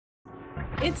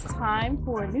It's time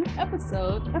for a new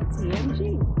episode of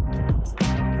TMG.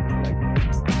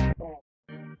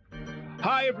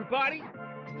 Hi, everybody.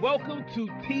 Welcome to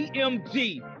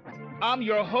TMG. I'm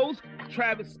your host,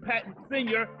 Travis Patton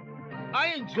Sr.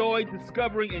 I enjoy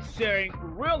discovering and sharing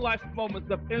real-life moments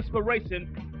of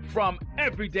inspiration from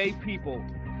everyday people.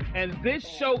 And this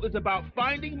show is about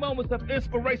finding moments of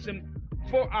inspiration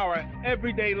for our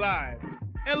everyday lives.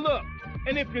 And look,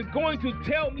 and if you're going to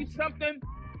tell me something,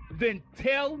 then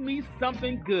tell me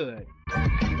something good.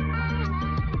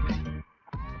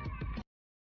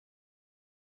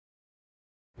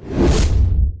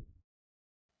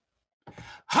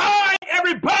 Hi,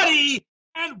 everybody,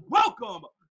 and welcome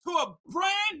to a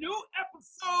brand new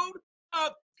episode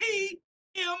of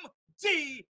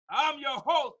TMG. I'm your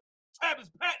host, Travis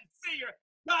Patton Sr.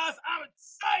 Guys, I'm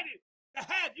excited to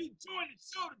have you join the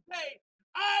show today.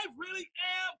 I really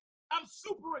am. I'm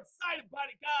super excited about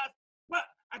it, guys, but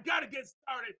I got to get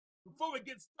started. Before we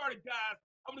get started, guys,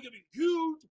 I'm going to give a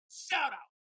huge shout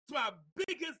out to my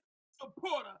biggest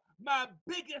supporter, my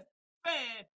biggest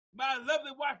fan, my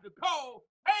lovely wife, Nicole.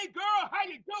 Hey, girl, how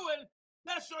you doing?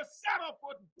 That's your shout out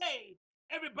for today.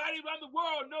 Everybody around the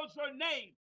world knows your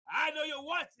name. I know you're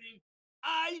watching.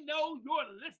 I know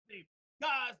you're listening.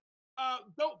 Guys,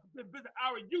 don't forget to visit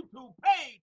our YouTube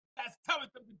page. That's Tell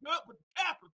Me Something Good with the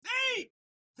capital T.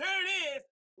 There it is,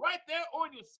 right there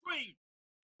on your screen.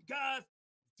 Guys,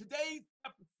 today's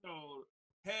episode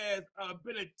has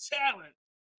been a challenge.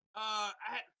 I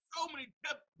had so many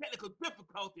technical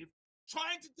difficulties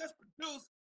trying to just produce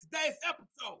today's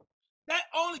episode. That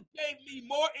only gave me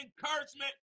more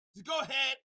encouragement to go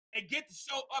ahead and get the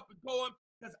show up and going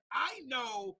because I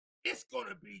know it's going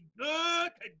to be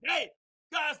good today.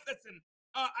 Guys, listen,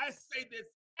 I say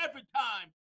this every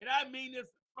time, and I mean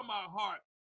this from my heart.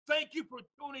 Thank you for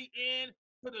tuning in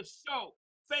to the show.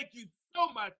 Thank you so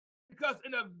much because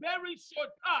in a very short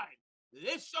time,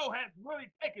 this show has really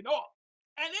taken off.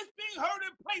 And it's being heard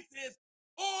in places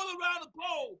all around the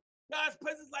globe. Guys,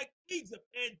 places like Egypt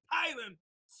and Thailand,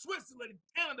 Switzerland,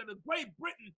 Canada, the Great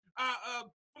Britain,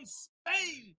 from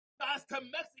Spain, guys, to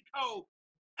Mexico.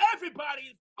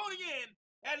 Everybody is tuning in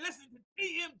and listening to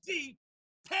TMG.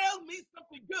 Tell me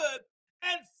something good.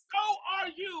 And so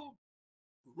are you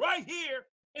right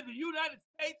here in the United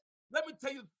States. Let me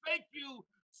tell you, thank you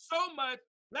so much.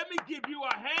 Let me give you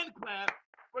a hand clap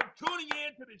for tuning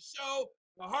in to the show.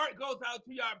 The heart goes out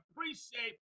to you. I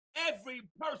appreciate every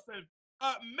person.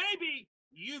 Maybe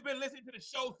you've been listening to the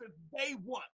show since day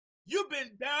one. You've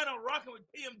been down and rocking with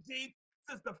TMG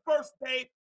since the first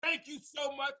day. Thank you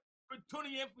so much for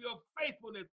tuning in, for your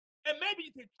faithfulness. And maybe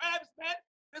you say, Travis, man,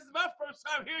 this is my first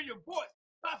time hearing your voice.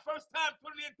 My first time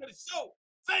tuning into the show.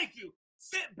 Thank you.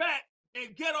 Sit back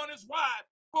and get on this ride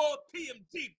for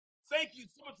TMG. Thank you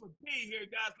so much for being here,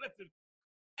 guys. Listen,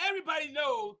 everybody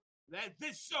knows that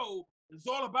this show is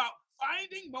all about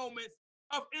finding moments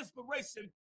of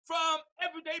inspiration from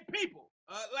everyday people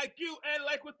like you and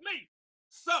like with me.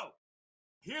 So,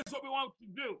 here's what we want you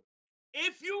to do.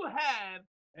 If you have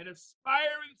an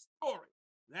inspiring story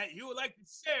that you would like to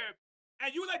share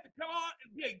and you would like to come on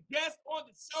and be a guest on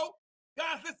the show,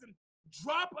 guys, listen,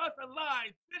 drop us a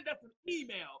line, send us an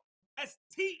email. That's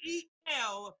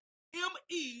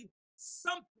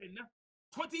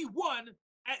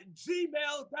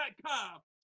TELME21@gmail.com.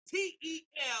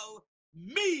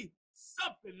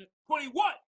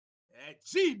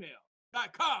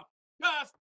 TELME21@gmail.com.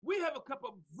 Guys, we have a couple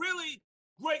of really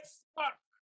great sponsors.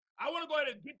 I want to go ahead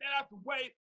and get that out the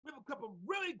way. We have a couple of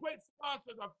really great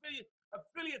sponsors,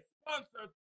 affiliate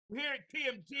sponsors here at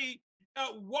TMG,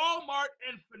 Walmart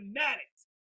and Fanatics.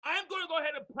 I'm going to go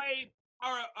ahead and play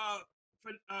our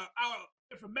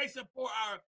information for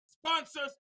our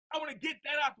sponsors. I want to get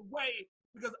that out the way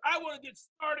because I want to get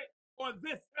started on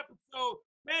this episode.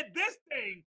 Man, this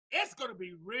thing, it's going to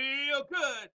be real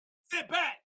good. Sit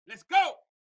back. Let's go.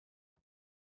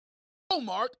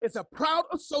 Walmart is a proud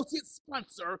associate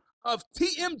sponsor of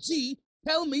TMG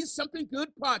Tell Me Something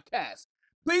Good podcast.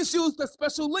 Please use the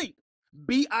special link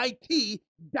bit.ly/Tell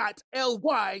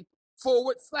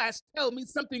Me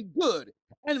Something Good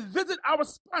and visit our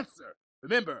sponsor.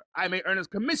 Remember, I may earn a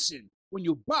commission when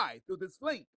you buy through this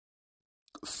link.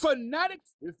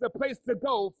 Fanatics is the place to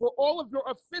go for all of your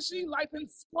officially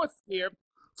licensed sports gear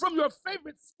from your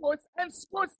favorite sports and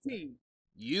sports team.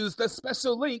 Use the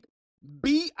special link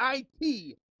bit.ly/Tell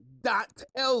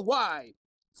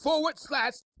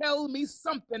Me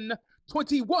Something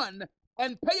 21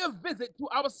 and pay a visit to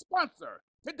our sponsor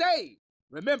today.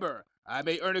 Remember, I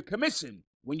may earn a commission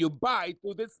when you buy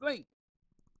through this link.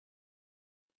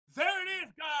 There it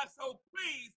is, guys. So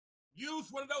please use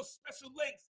one of those special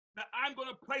links that I'm going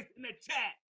to place in the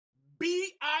chat.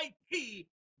 bit.ly/tell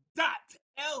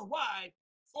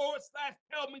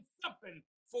me something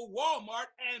for Walmart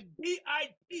and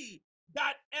bit.ly/tell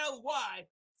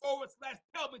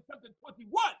me something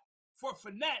 21 for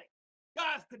Fanatic.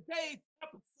 Guys, today's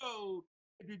episode,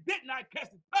 if you did not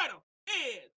catch the title,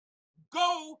 is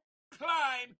Go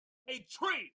Climb a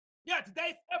Tree. Yeah,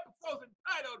 today's episode is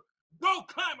entitled Go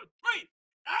Climb a Tree.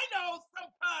 I know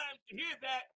sometimes you hear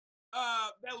that,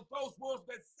 those words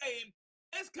that saying,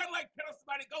 it's kind of like telling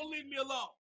somebody, go leave me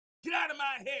alone. Get out of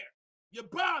my hair. You're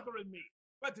bothering me.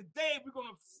 But today we're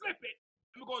going to flip it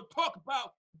and we're going to talk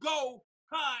about go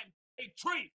climb a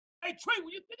tree. A tree,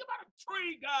 when you think about a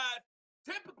tree, guys,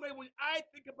 typically when I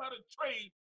think about a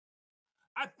tree,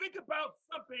 I think about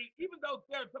something, even though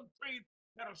there are some trees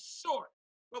that are short.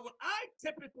 But when I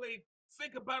typically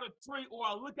think about a tree or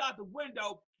I look out the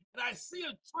window and I see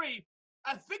a tree,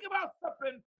 I think about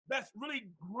something that's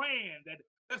really grand,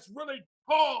 that's really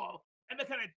tall, and that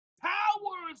kind of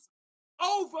towers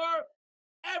over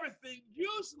everything.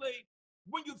 Usually,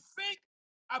 when you think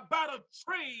about a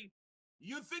tree,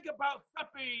 you think about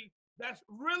something that's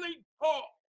really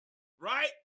tall,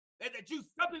 right?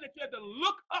 Something that you have to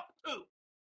look up to.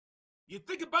 You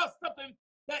think about something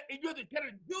that you have to kind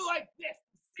of do like this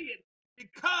to see it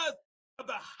because of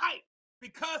the height,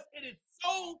 because it is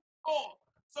so tall.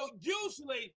 So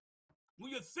usually,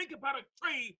 when you think about a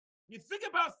tree, you think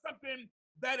about something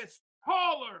that is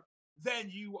taller than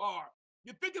you are.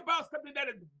 You think about something that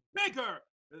is bigger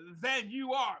than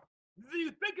you are.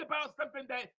 You think about something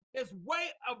that is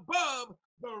way above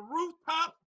the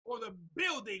rooftop or the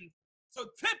buildings. So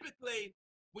typically,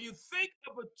 when you think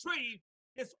of a tree,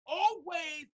 it's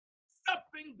always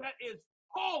something that is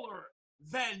taller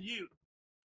than you.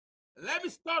 Let me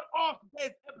start off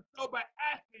today's episode by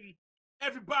asking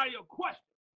everybody a question.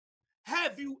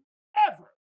 Have you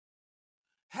ever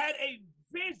had a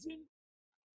vision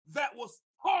that was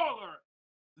taller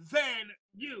than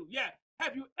you? Yeah.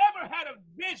 Have you ever had a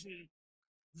vision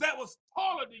that was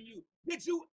taller than you? Did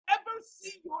you ever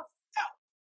see yourself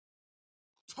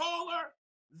taller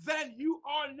than you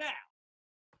are now?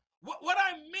 What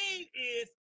I mean is,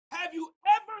 have you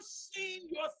ever seen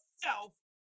yourself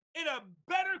in a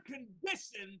better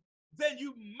condition than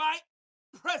you might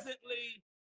presently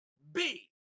be?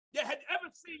 Yeah, have you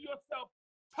ever seen yourself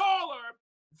taller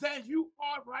than you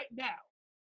are right now?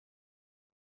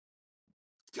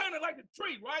 It's kind of like a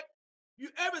tree, right? You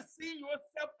ever seen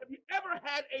yourself? Have you ever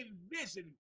had a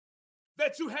vision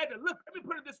that you had to look? Let me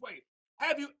put it this way.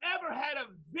 Have you ever had a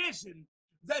vision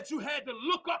that you had to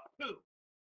look up to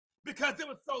because it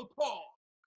was so tall?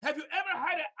 Have you ever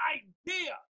had an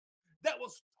idea that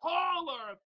was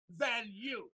taller than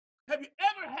you? Have you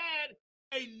ever had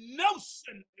a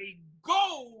notion, a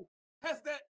goal? Has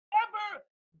there ever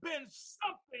been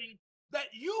something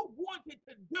that you wanted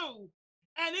to do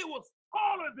and it was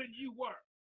taller than you were?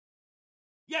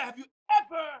 Yeah, have you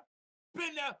ever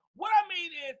been there? What I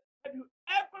mean is, have you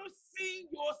ever seen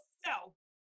yourself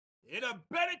in a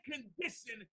better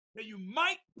condition than you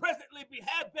might presently be?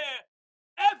 Have there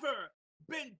ever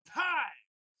been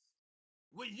times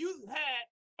when you had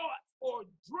thoughts or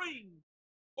dreams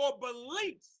or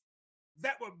beliefs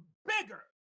that were bigger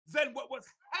than what was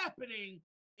happening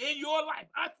in your life?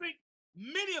 I think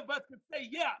many of us can say,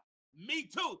 yeah, me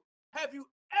too. Have you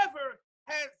ever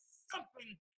had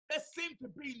something that seemed to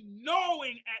be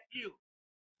gnawing at you,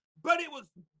 but it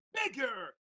was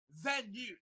bigger than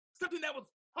you? Something that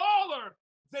was taller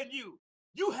than you.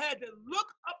 You had to look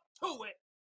up to it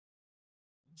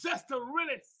just to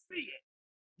really see it.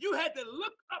 You had to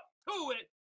look up to it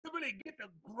to really get the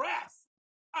grasp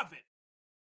of it.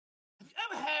 Have you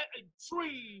ever had a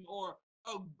dream or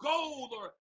a goal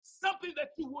or something that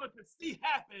you wanted to see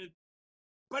happen,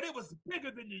 but it was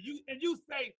bigger than you? And you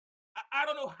say, I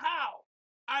don't know how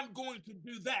I'm going to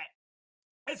do that.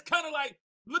 It's kind of like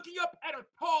looking up at a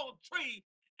tall tree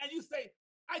and you say,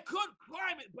 I could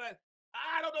climb it, but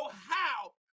I don't know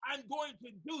how I'm going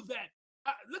to do that.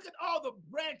 Look at all the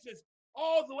branches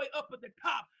all the way up at the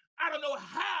top. I don't know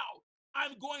how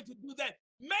I'm going to do that.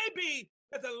 Maybe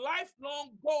there's a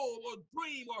lifelong goal or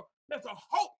dream, or there's a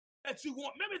hope that you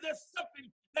want. Maybe there's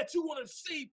something that you want to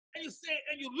see, and you say,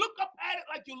 and you look up at it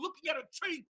like you're looking at a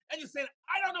tree, and you say,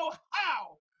 I don't know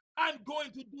how I'm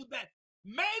going to do that.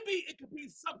 Maybe it could be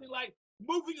something like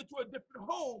moving into a different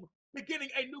home, beginning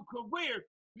a new career.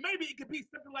 Maybe it could be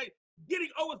something like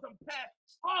getting over some past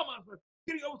traumas, or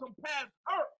getting over some past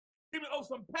hurt, getting over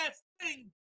some past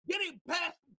things, getting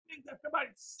past the things that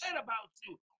somebody said about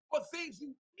you, or things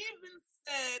you even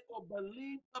said or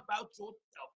believed about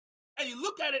yourself. And you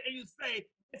look at it and you say,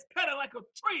 it's kind of like a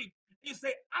tree. You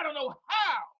say, I don't know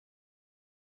how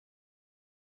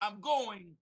I'm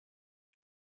going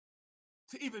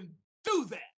to even do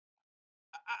that.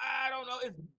 I don't know.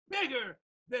 It's bigger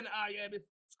than I am. It's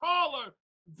taller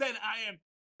than I am.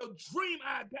 The dream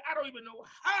I don't even know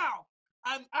how.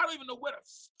 I don't even know where to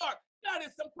start. Now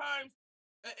that sometimes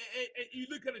you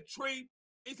look at a tree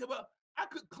and you say, well, I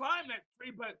could climb that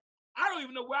tree, but I don't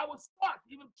even know where I would start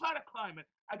to even try to climb it.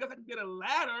 I guess I can get a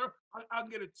ladder. I can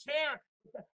get a chair.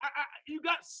 You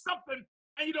got something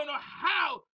and you don't know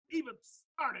how to even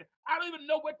start it. I don't even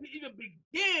know where to even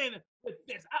begin with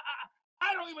this.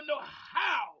 I don't even know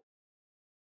how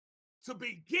to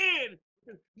begin.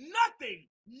 Nothing,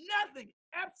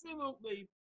 absolutely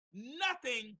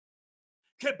nothing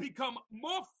can become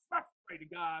more frustrating,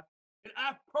 guys. And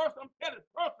I'm telling you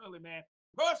personally, man,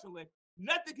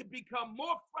 nothing can become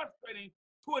more frustrating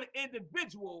to an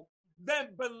individual than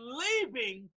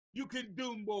believing you can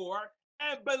do more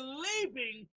and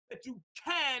believing that you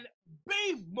can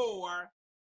be more,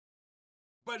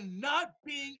 but not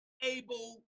being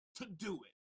able to do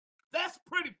it. That's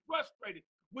pretty frustrating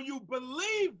when you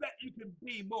believe that you can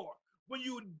be more, when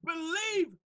you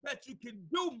believe that you can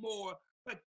do more,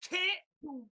 but can't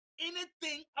do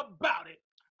anything about it.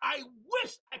 I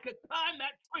wish I could climb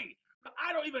that tree, but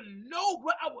I don't even know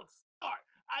where I would start.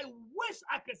 I wish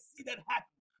I could see that happen,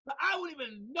 but I wouldn't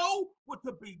even know where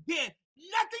to begin.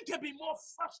 Nothing can be more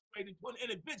frustrating to an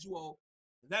individual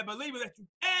than believing that you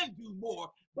can do more,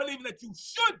 believing that you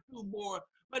should do more,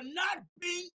 but not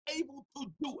being able to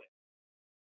do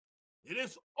it. It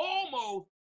is almost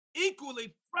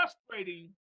equally frustrating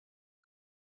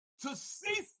to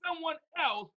see someone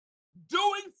else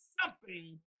doing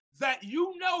something that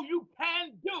you know you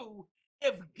can do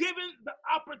if given the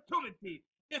opportunity.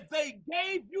 If they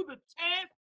gave you the chance,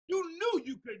 you knew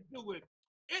you could do it.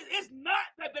 It's not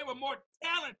that they were more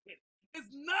talented. It's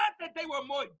not that they were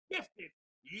more gifted.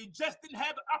 You just didn't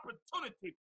have the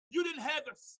opportunity. You didn't have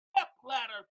the step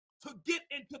ladder to get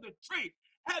into the tree.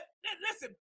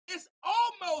 Listen, it's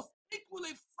almost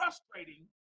equally frustrating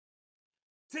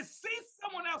to see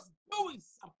someone else doing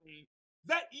something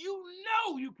that you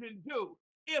know you can do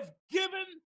if given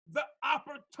the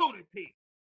opportunity.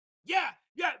 Yeah,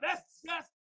 that's just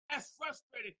as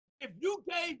frustrating. If you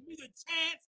gave me the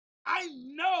chance, I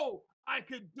know I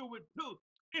could do it too.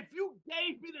 If you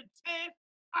gave me the chance,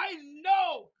 I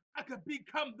know I could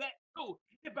become that too.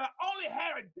 If I only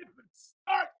had a different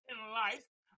start in life,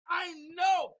 I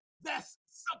know that's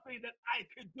something that I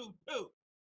could do too.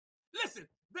 Listen,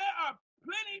 there are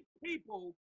plenty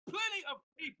of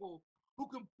people who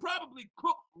can probably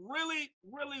cook really,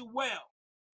 really well.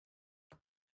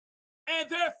 And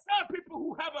there are some people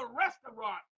who have a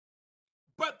restaurant,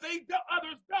 but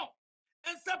others don't.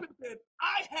 And some people say, if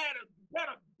I had a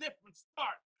better, different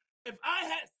start, if I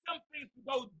had some things to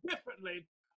go differently,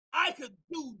 I could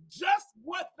do just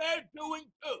what they're doing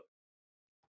too.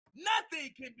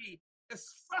 Nothing can be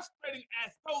as frustrating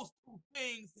as those two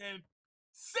things, and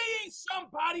seeing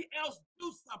somebody else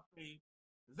do something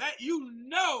that you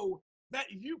know that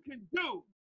you can do,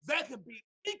 that can be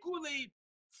equally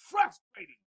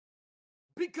frustrating,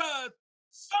 because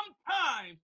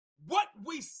sometimes what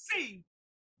we see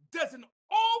doesn't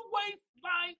always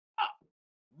line up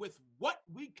with what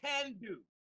we can do.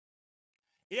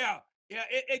 Yeah,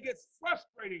 it gets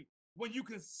frustrating when you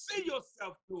can see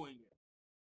yourself doing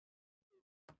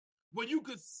it. When you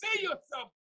can see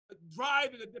yourself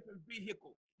driving a different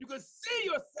vehicle, you can see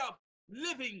yourself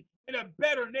living in a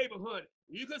better neighborhood,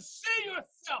 you can see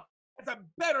yourself as a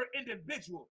better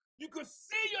individual, you can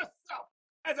see yourself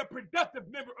as a productive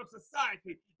member of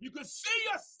society, you can see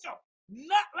yourself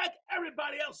not like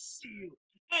everybody else see you,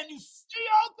 and you see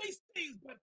all these things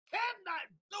but cannot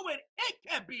do it. It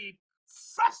can be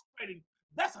frustrating.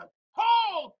 That's a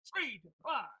tall tree to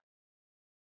climb.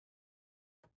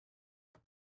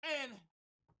 And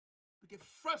we get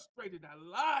frustrated. Our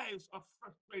lives are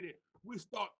frustrated. We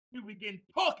begin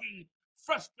talking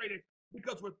frustrated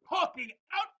because we're talking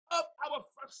out of our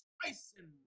frustration.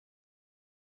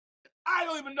 I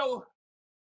don't even know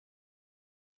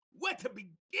where to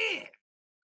begin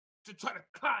to try to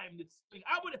climb this thing.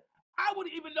 I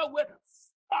wouldn't even know where to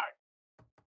start.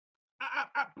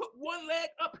 I put one leg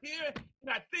up here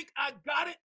and I think I got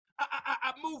it.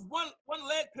 I move one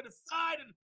leg to the side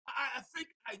and I think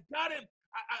I got it.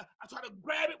 I try to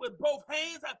grab it with both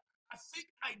hands. I think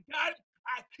I got it.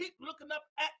 I keep looking up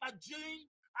at my dream.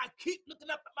 I keep looking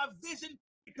up at my vision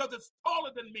because it's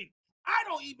taller than me. I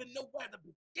don't even know where to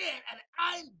begin, and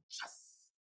I'm just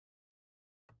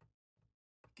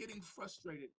getting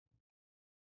frustrated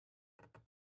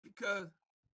because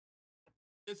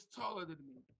it's taller than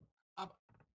me.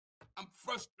 I'm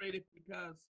frustrated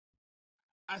because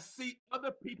I see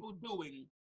other people doing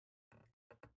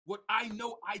what I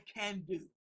know I can do.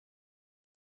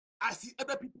 I see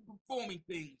other people performing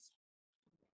things.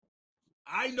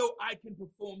 I know I can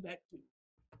perform that too.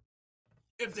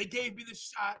 If they gave me the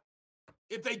shot,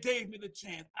 if they gave me the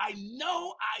chance, I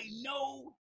know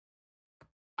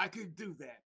I could do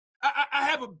that. I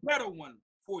have a better one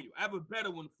for you. I have a better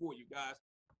one for you guys.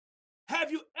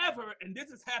 Have you ever, and this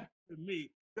has happened to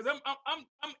me, because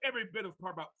I'm every bit of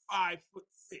probably about 5'6",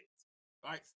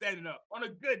 all right, standing up on a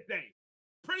good day,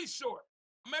 pretty short.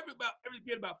 I'm every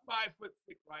bit about 5'6",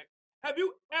 right? Have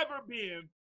you ever been,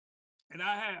 and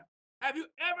I have you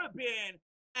ever been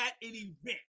at an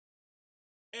event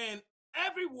and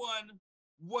everyone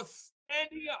was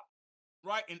standing up,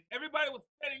 right? And everybody was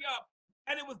standing up,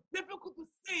 and it was difficult to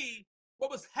see what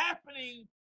was happening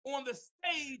on the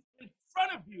stage in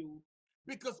front of you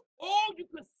because all you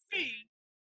could see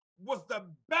was the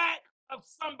back of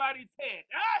somebody's head.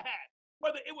 I had,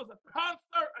 whether it was a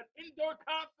concert, an indoor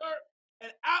concert, an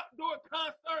outdoor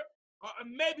concert, or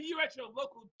maybe you're at your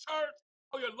local church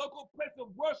or your local place of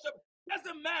worship,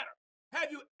 doesn't matter. Have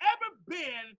you ever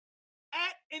been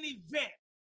at an event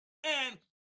and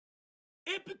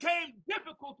it became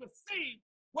difficult to see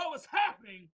what was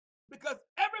happening because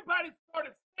everybody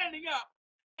started standing up?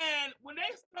 And when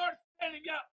they started standing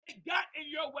up, it got in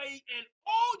your way, and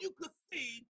all you could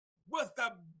see was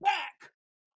the back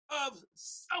of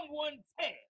someone's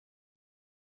head.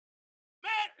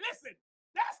 Man, listen,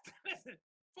 listen,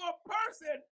 for a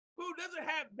person who doesn't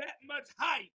have that much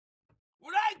height,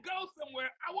 when I go somewhere,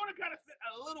 I want to kind of sit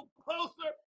a little closer,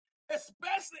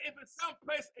 especially if it's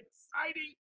someplace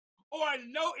exciting or I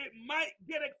know it might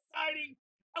get exciting.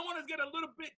 I want to get a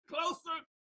little bit closer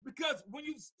because when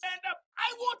you stand up, I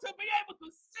want to be able to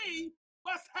see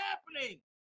what's happening.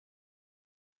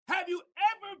 Have you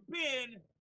ever been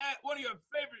at one of your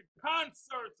favorite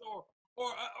concerts or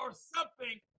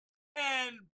something,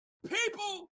 and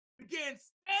people began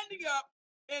standing up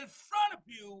in front of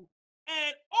you,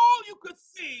 and all you could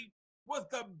see was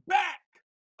the back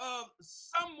of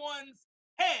someone's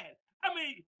head? I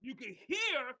mean, you could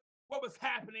hear what was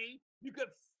happening, you could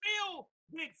feel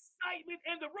the excitement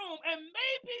in the room, and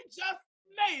maybe, just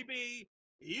maybe,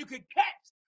 you could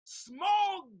catch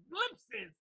small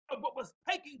glimpses of what was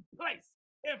taking place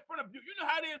in front of you. You know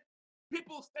how it is?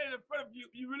 People standing in front of you,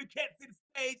 you really can't see the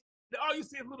stage. All you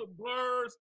see is little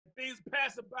blurs, things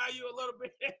passing by you a little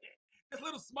bit, just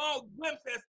little small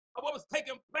glimpses of what was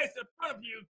taking place in front of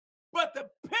you. But the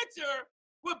picture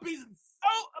would be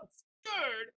so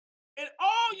obscured, and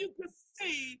all you could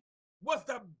see was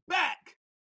the back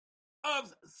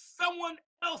of someone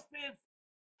else's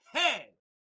head.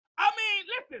 I mean,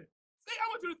 listen, see, I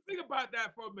want you to think about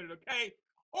that for a minute, okay?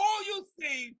 All you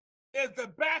see is the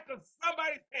back of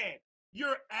somebody's head.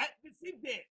 You're at this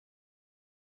event.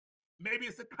 Maybe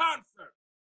it's a concert.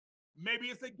 Maybe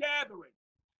it's a gathering.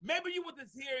 Maybe you want to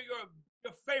hear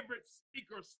your favorite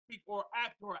speaker speak or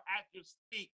actor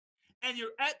speak, and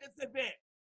you're at this event,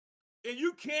 and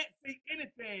you can't see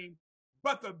anything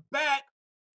but the back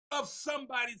of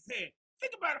somebody's head.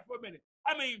 Think about it for a minute.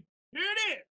 I mean, here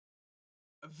it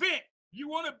is. Event. You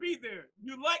want to be there.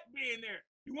 You like being there.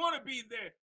 You want to be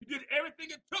there. You did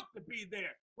everything it took to be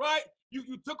there, right? You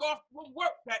took off from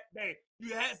work that day.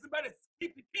 You had somebody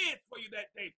keep the kids for you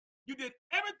that day. You did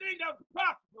everything that was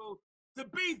possible to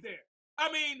be there.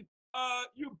 I mean,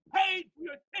 you paid for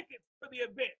your tickets for the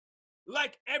event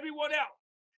like everyone else.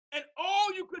 And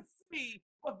all you could see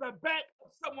was the back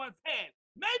of someone's head.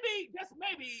 Maybe, just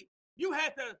maybe, you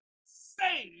had to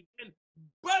save and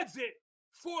budget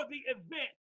for the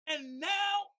event. And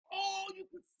now all you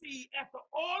could see after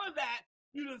all of that,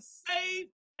 you just saved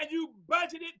and you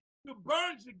budgeted, you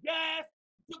burned your gas,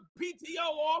 you took PTO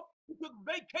off, you took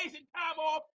vacation time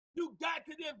off, you got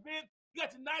to the event, you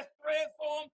got your nice threads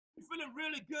on, you're feeling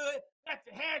really good, got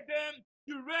your hair done,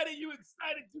 you ready, you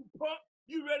excited, you pumped,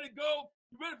 you ready to go,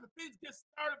 you ready for things to get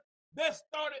started. They're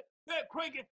started, they're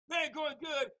cranking, they're going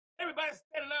good, everybody's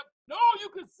standing up, and all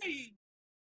you can see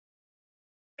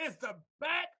is the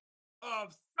back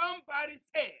of somebody's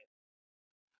head.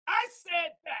 I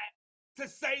said that to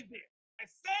say this. I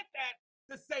said that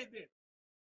to say this.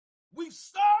 We've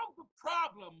solved the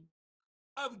problem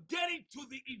of getting to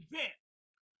the event.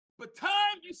 But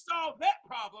time you solve that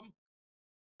problem,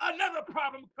 another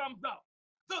problem comes up.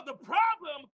 So the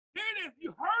problem, here it is,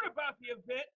 you heard about the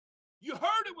event, you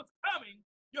heard it was coming,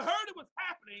 you heard it was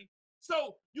happening,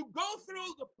 so you go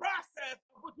through the process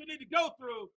of what you need to go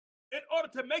through in order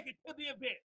to make it to the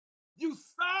event. You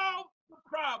solve the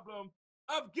problem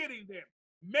of getting there.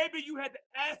 Maybe you had to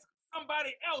ask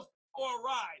somebody else for a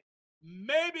ride.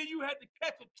 Maybe you had to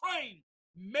catch a train.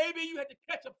 Maybe you had to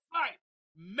catch a flight.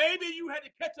 Maybe you had to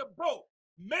catch a boat.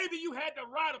 Maybe you had to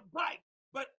ride a bike.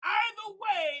 But either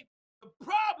way, the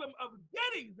problem of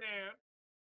getting there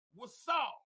was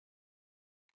solved.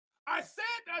 I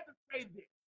said that to say this.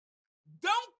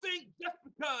 Don't think just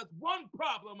because one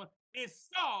problem is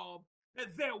solved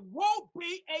that there won't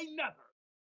be another.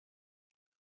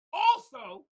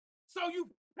 Also, so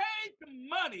you paid the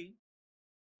money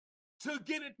to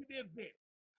get into the event.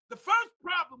 The first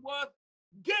problem was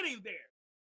getting there.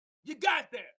 You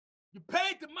got there. You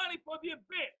paid the money for the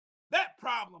event. That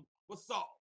problem was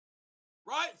solved,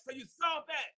 right? So you solved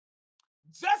that.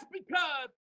 Just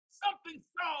because something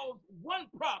solves one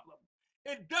problem,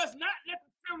 it does not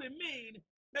necessarily mean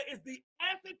that it's the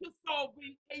answer to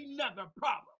solving another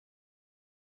problem.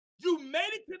 You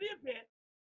made it to the event.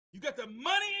 You got the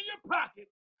money in your pocket,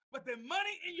 but the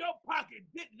money in your pocket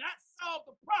did not solve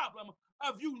the problem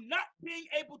of you not being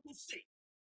able to see.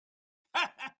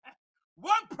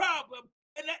 One problem,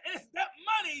 and that is that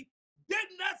money did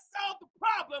not solve the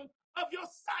problem of your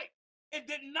sight. It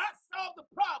did not solve the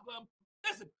problem.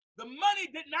 Listen, the money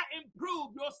did not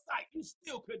improve your sight. You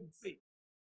still couldn't see.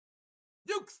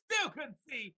 You still couldn't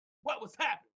see what was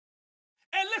happening.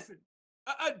 And listen,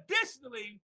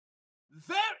 additionally,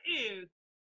 there is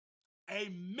a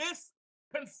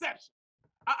misconception.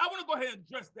 I want to go ahead and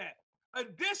address that.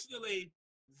 Additionally,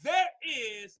 there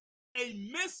is a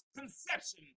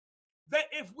misconception that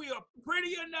if we are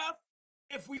pretty enough,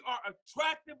 if we are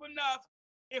attractive enough,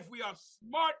 if we are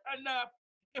smart enough,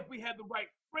 if we have the right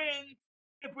friends,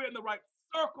 if we're in the right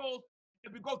circles,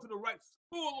 if we go to the right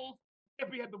schools, if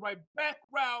we have the right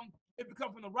background, if we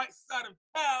come from the right side of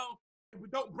town, if we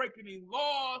don't break any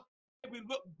laws, if we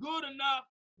look good enough,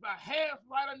 if our hair's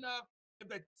right enough, if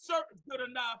the shirt is good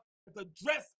enough, if the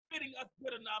dress fitting us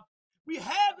good enough, we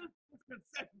have this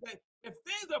misconception that if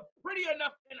things are pretty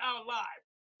enough in our lives,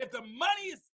 if the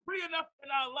money is pretty enough in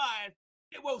our lives,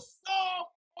 it will solve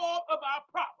all of our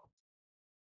problems.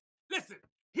 Listen,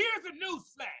 here's a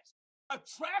newsflash.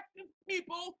 Attractive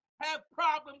people have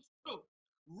problems too.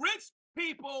 Rich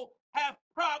people have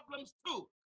problems too.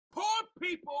 Poor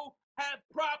people have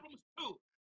problems too.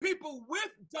 People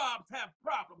with jobs have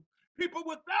problems. People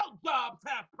without jobs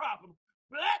have problems.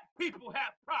 Black people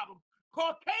have problems.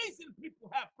 Caucasian people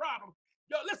have problems.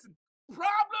 Yo, listen,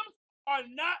 problems are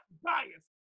not biased.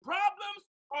 Problems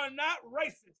are not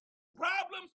racist.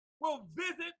 Problems will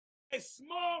visit a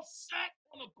small shack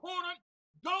on the corner,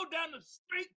 go down the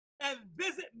street, and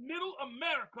visit Middle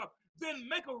America. Then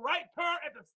make a right turn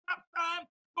at the stop sign,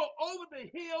 go over the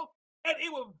hill, and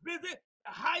it will visit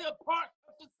the higher parts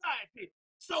of society.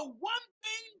 So one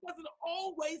thing doesn't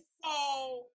always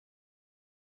solve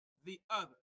the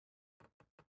other.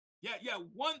 Yeah,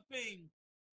 one thing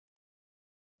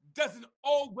doesn't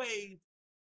always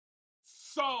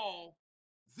solve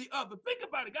the other. Think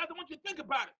about it, guys. I want you to think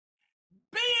about it.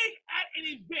 Being at an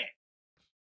event,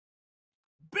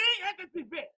 being at this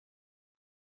event,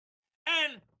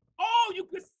 and all you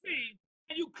could see,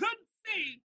 and you couldn't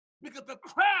see because the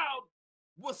crowd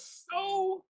was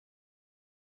so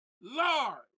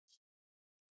large.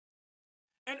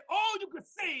 And all you could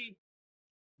see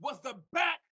was the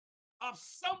back of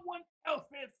someone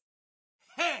else's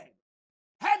head.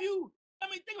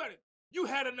 Think about it. You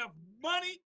had enough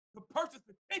money to purchase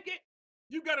the ticket.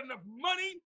 You got enough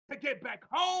money to get back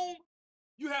home.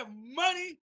 You have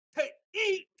money to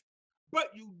eat,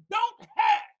 but you don't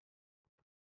have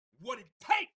what it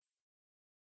takes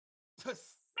to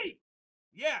see.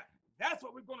 Yeah, that's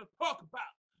what we're going to talk about.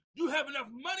 You have enough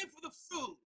money for the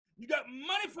food. You got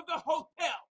money for the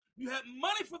hotel. You have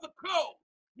money for the clothes.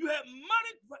 You have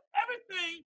money for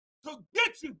everything to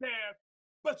get you there,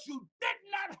 but you did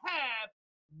not have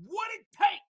what it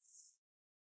takes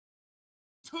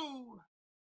to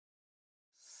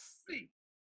see.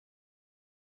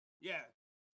 Yeah,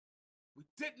 we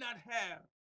did not have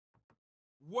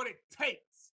what it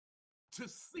takes to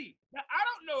see. Now, I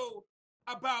don't know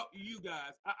about you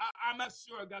guys. I'm not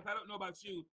sure, guys. I don't know about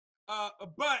you.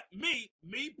 But me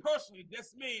personally,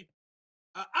 just me,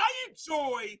 I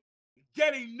enjoy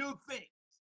getting new things.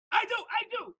 I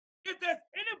do. If there's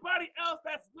anybody else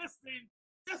that's listening,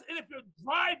 and if you're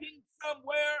driving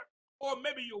somewhere or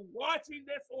maybe you're watching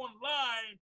this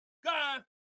online, guys,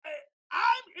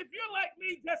 if you're like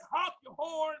me, just honk your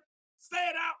horn, say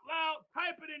it out loud,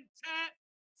 type it in chat,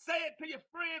 say it to your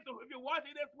friends, or if you're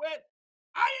watching this with,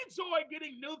 I enjoy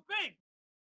getting new things.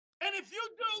 And if you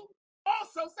do,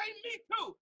 also say me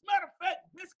too. Matter of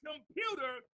fact, this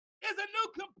computer is a new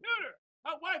computer.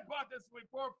 My wife bought this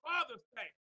for Father's Day.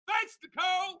 Thanks,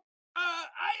 Nicole.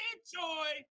 I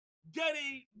enjoy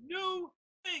getting new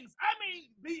things. I mean,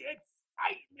 the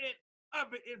excitement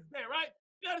of it is there, right?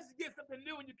 You know, you get something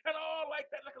new and you kind of all like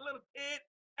that, like a little kid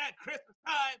at Christmas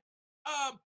time.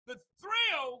 The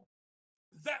thrill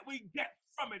that we get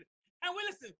from it. And we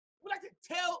like to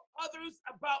tell others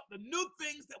about the new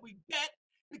things that we get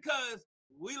because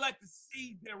we like to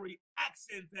see their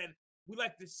reactions and we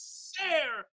like to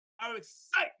share our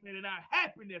excitement and our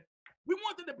happiness. We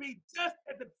want them to be just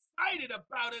as excited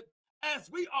about it as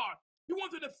we are. We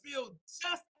want them to feel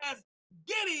just as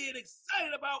giddy and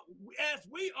excited about as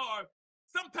we are.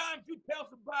 Sometimes you tell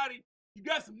somebody you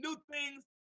got some new things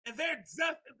and they're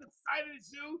just as excited as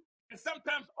you, and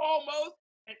sometimes almost,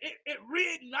 and it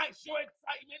reignites your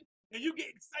excitement and you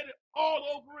get excited all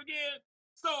over again.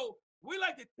 So we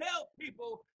like to tell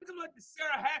people because we like to share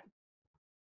our happiness.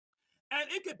 And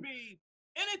it could be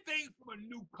anything from a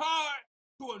new car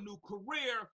to a new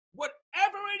career,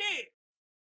 whatever it is.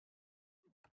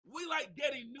 We like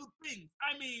getting new things.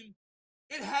 I mean,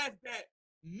 it has that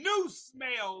new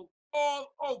smell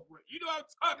all over it. You know what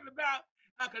I'm talking about?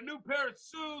 Like a new pair of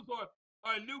shoes or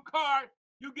a new car.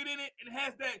 You get in it and it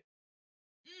has that,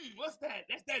 what's that?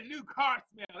 That's that new car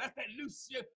smell. That's that new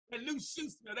shoe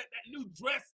smell, that new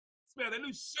dress smell, that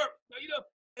new shirt smell. You know,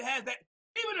 it has that,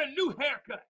 even a new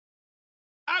haircut.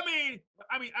 I mean,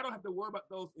 I don't have to worry about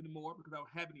those anymore because I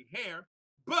don't have any hair.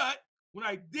 But when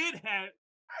I did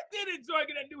enjoy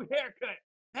getting that new haircut.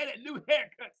 It had that new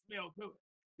haircut smell to it.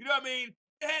 You know what I mean?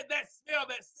 It had that smell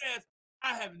that says,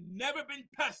 I have never been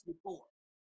touched before.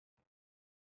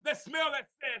 The smell that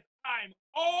says, I'm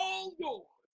all yours.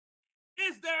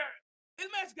 Let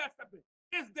me ask you guys something.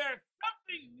 Is there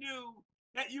something new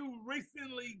that you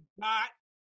recently got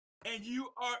and you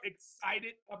are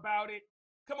excited about it?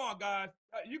 Come on, guys.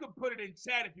 You can put it in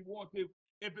chat if you want to,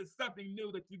 if it's something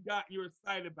new that you got and you're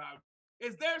excited about.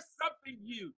 Is there something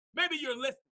new? Maybe you're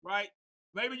listening, right?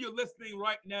 Maybe you're listening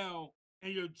right now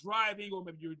and you're driving, or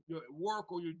maybe you're at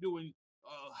work, or you're doing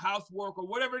housework, or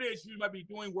whatever it is you might be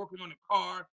doing, working on a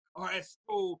car or at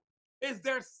school. Is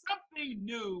there something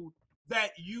new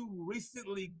that you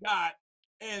recently got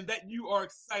and that you are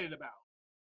excited about?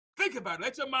 Think about it.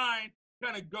 Let your mind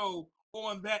kind of go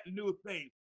on that new thing.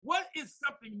 What is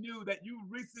something new that you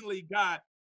recently got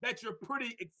that you're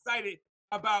pretty excited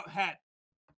about having?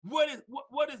 What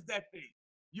is that thing?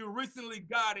 You recently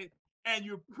got it and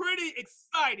you're pretty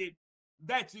excited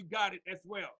that you got it as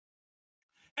well.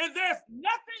 And there's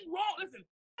nothing wrong. Listen,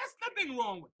 there's nothing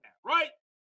wrong with that, right?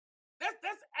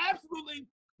 That's absolutely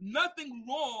nothing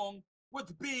wrong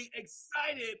with being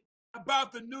excited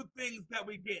about the new things that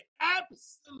we get.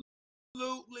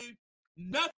 Absolutely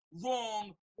nothing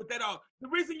wrong with that at all. The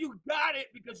reason you got it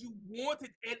because you wanted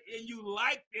it and you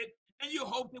liked it and you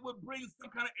hoped it would bring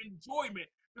some kind of enjoyment,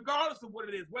 regardless of what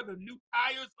it is, whether new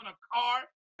tires on a car,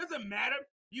 doesn't matter.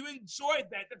 You enjoyed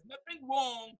that. There's nothing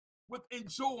wrong with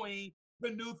enjoying the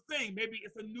new thing. Maybe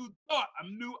it's a new thought, a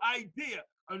new idea,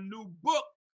 a new book.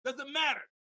 Doesn't matter.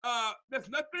 There's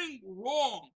nothing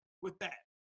wrong with that.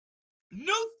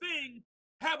 New things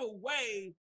have a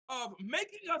way of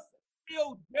making us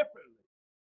feel differently.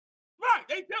 Right,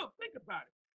 they do. Think about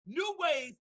it. New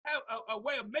ways have a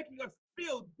way of making us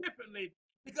feel differently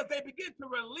because they begin to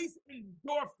release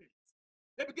endorphins.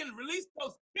 They begin to release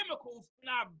those chemicals in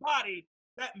our body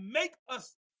that make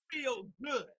us feel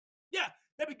good. Yeah,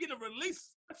 they begin to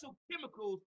release special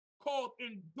chemicals called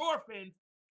endorphins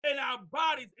in our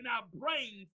bodies, in our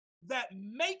brains, that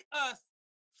make us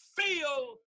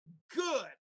feel good.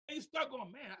 And you start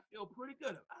going, man, I feel pretty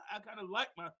good. I kind of like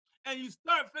and you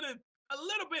start feeling a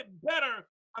little bit better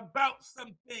about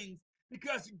some things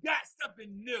because you got something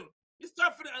new. You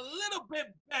start feeling a little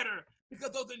bit better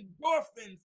because those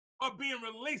endorphins are being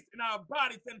released in our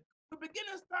bodies, and we begin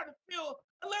to start to feel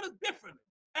a little differently.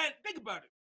 And think about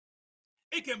it.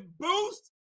 It can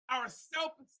boost our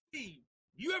self-esteem.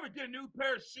 You ever get a new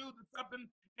pair of shoes or something,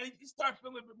 and you start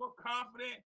feeling a bit more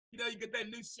confident? You know, you get that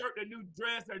new shirt, a new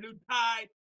dress, or a new tie,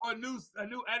 or a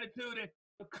new attitude, and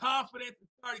the confidence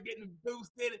started getting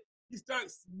boosted. You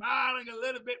start smiling a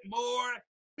little bit more.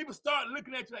 People start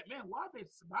looking at you like, man, why are they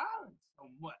smiling so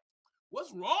much?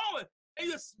 What's wrong with? And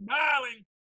you're smiling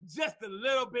just a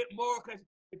little bit more because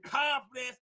the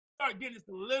confidence start getting just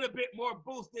a little bit more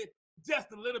boosted,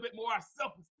 just a little bit more our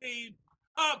self-esteem.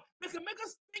 They can make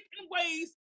us think in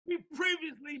ways we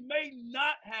previously may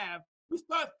not have. We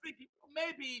start thinking,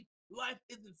 maybe life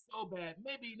isn't so bad.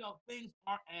 Maybe, things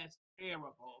aren't as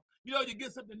terrible. You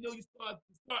get something new,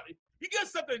 you get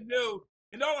something new,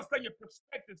 and all of a sudden your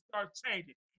perspective starts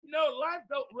changing. Life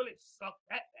don't really suck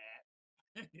that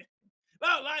bad.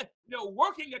 Well, life,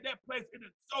 working at that place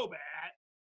isn't so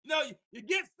bad. You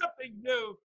get something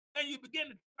new, and you begin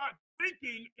to start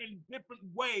thinking in different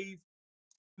ways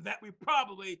that we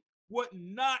probably would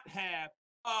not have.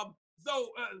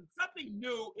 Something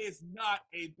new is not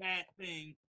a bad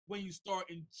thing when you start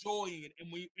enjoying it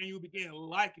and you begin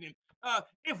liking it.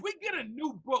 If we get a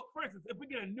new book, for instance, if we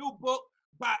get a new book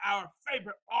by our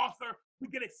favorite author, we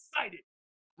get excited,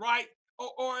 right?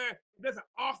 Or there's an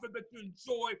author that you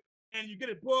enjoy and you get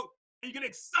a book and you get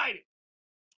excited.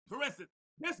 For instance,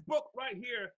 this book right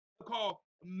here called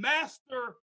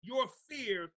Master Your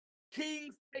Fears,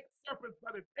 Kings Take Serpents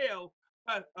by the Tail,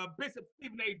 Bishop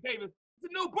Stephen A. Davis. It's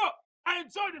a new book. I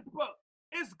enjoyed this book.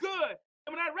 It's good.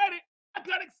 And when I read it, I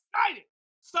got excited.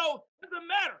 So it doesn't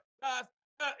matter, guys.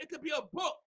 It could be a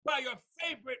book by your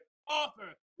favorite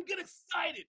author. We get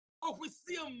excited. Or if we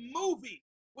see a movie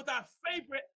with our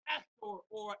favorite actor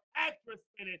or actress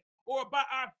in it, or by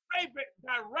our favorite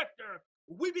director,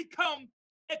 we become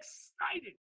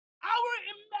excited. Our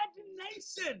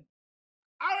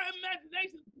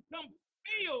imaginations become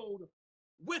filled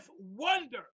with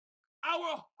wonder.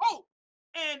 Our hope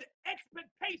and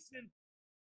expectation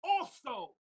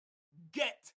also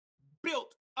get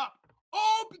built up,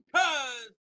 all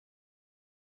because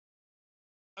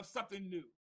of something new.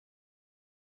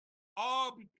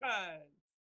 All because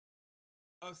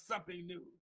of something new.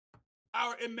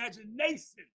 Our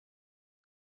imagination,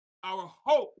 our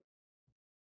hope,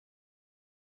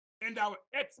 and our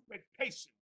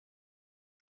expectation.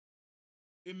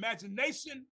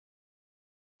 Imagination,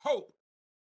 hope,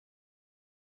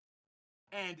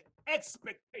 and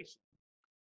expectation.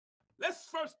 Let's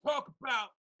first talk about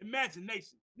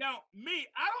imagination. Now, me,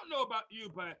 I don't know about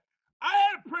you, but I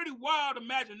had a pretty wild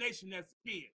imagination as a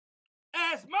kid.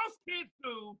 As most kids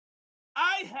do,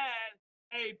 I had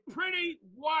a pretty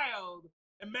wild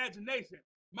imagination.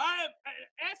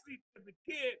 Actually, as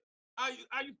a kid, I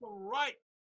used to write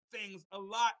things a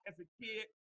lot as a kid.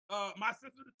 My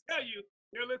sister would tell you,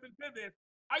 here, listen to this.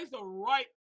 I used to write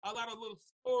a lot of little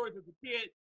stories as a kid.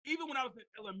 Even when I was in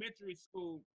elementary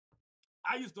school,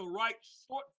 I used to write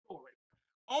short stories.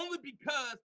 Only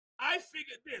because I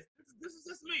figured this is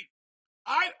just me.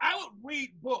 I would read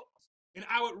books and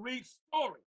I would read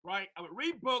stories, right? I would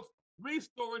read books, read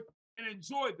stories, and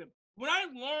enjoy them. When I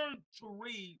learned to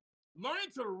read,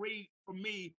 learning to read for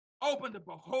me opened up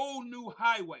a whole new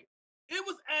highway. It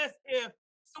was as if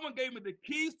someone gave me the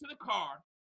keys to the car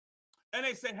and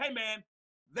they said, hey man,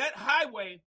 that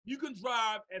highway, you can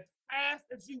drive as fast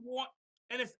as you want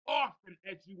and as often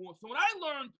as you want. So when I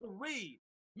learned to read,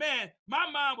 man, my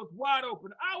mind was wide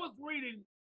open. I was reading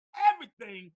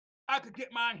everything I could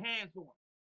get my hands on.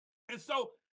 And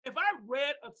so if I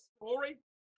read a story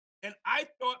and I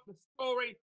thought the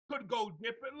story could go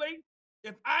differently,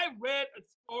 if I read a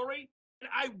story and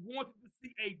I wanted to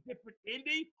see a different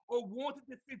ending or wanted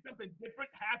to see something different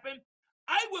happen,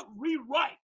 I would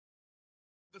rewrite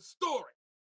the story.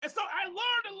 And so I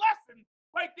learned a lesson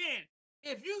right then.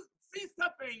 If you see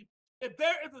something, if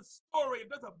there is a story, if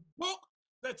there's a book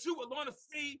that you would want to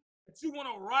see, that you want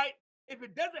to write, if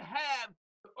it doesn't have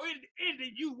the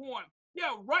ending you want,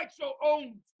 yeah, write your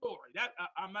own story.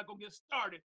 I'm not gonna get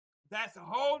started. That's a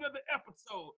whole other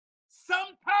episode.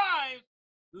 Sometimes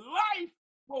life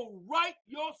will write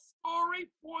your story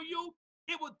for you.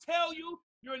 It will tell you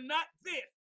you're not this.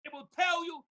 It will tell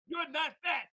you you're not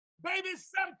that. Baby,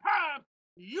 sometimes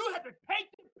you have to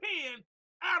take the pen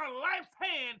out of life's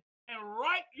hand and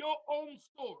write your own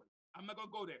story. I'm not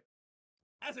gonna go there.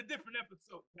 That's a different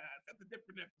episode, guys. That's a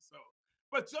different episode.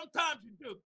 But sometimes you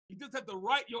do. You just have to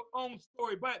write your own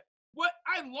story. But what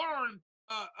I learned,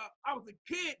 I was a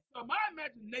kid, so my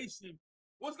imagination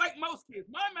was like most kids.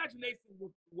 My imagination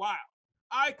was wild.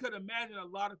 I could imagine a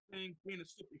lot of things being a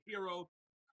superhero.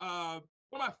 One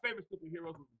of my favorite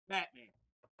superheroes was Batman.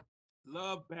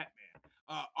 Love Batman.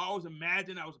 I always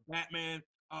imagined I was Batman.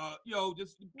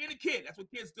 Just being a kid. That's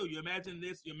what kids do. You imagine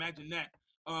this, you imagine that.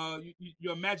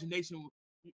 Your imagination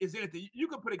is anything. You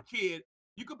could put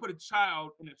a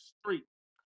child in the street,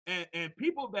 and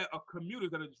people that are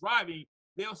commuters that are driving,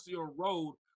 they'll see a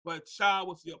road, but a child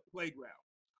will see a playground.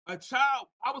 A child,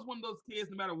 I was one of those kids,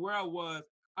 no matter where I was,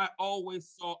 I always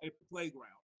saw a playground.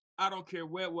 I don't care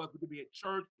where it was. It could be at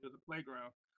church, there's a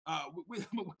playground.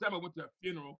 One time I went to a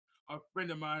funeral, a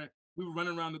friend of mine, we were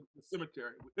running around the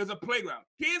cemetery. There's a playground.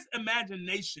 Kids'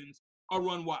 imaginations are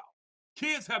run wild.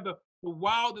 Kids have the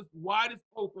wildest, widest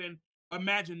open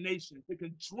imaginations. They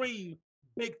can dream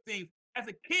big things. As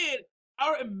a kid,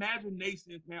 our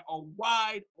imaginations, man, are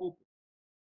wide open.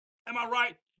 Am I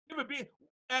right? Ever be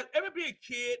a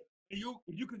kid and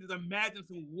you can just imagine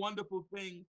some wonderful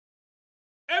things?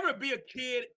 Ever be a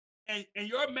kid and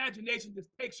your imagination just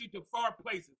takes you to far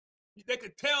places? They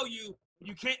could tell you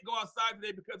You can't go outside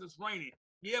today because it's raining.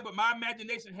 Yeah, but my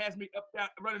imagination has me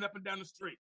running up and down the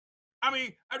street. I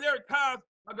mean, there are times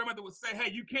my grandmother would say,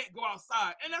 hey, you can't go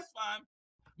outside, and that's fine.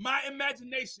 My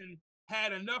imagination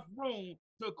had enough room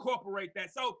to incorporate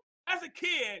that. So as a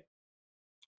kid,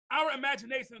 our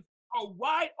imaginations are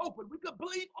wide open. We could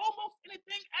believe almost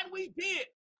anything, and we did.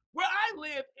 Where I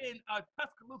live in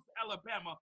Tuscaloosa,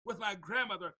 Alabama, with my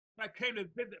grandmother, when I came to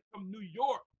visit from New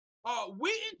York,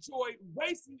 we enjoyed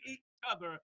racing each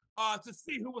other to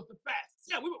see who was the fastest.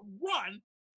 Yeah, we would run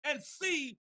and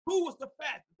see who was the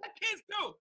fastest. Like kids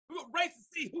do. We would race to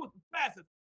see who was the fastest.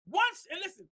 Once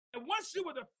you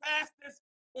were the fastest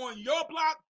on your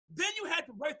block, then you had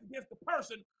to race against the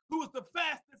person who was the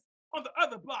fastest on the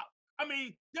other block. I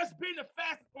mean, just being the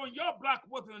fastest on your block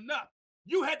wasn't enough.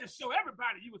 You had to show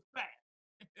everybody you was fast.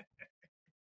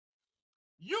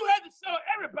 You had to show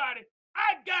everybody,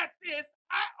 I got this,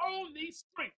 I own these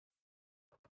streets.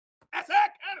 That's how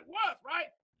it kind of was, right?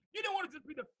 You didn't want to just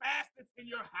be the fastest in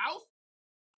your house.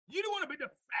 You didn't want to be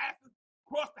the fastest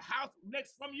across the house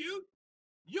next from you.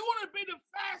 You want to be the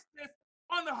fastest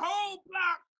on the whole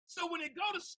block, so when they go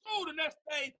to school the next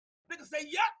day, they can say,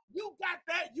 yep, you got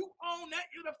that, you own that,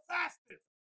 you're the fastest.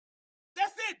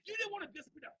 That's it. You didn't want to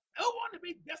just be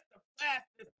just the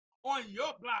fastest on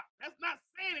your block. That's not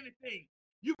saying anything.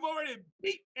 You've already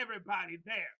beat everybody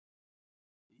there.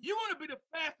 You want to be the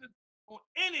fastest on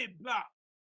any block.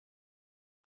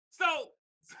 So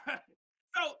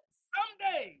some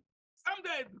days,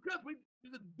 because we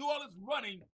do all this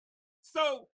running,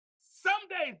 so some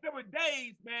days, there were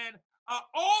days, man,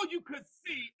 all you could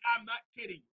see, I'm not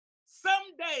kidding,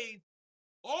 some days,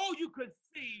 all you could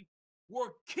see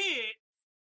were kids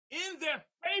in their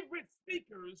favorite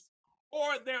sneakers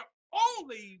or their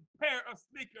only pair of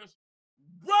sneakers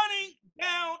running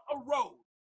down a road.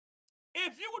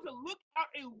 If you were to look out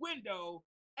a window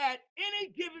at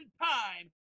any given time,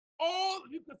 all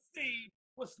you could see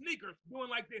was sneakers doing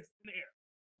like this in the air.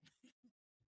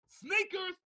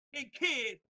 Sneakers and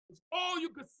kids was all you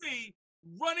could see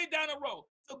running down the road.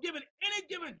 So given any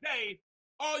given day,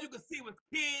 all you could see was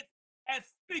kids and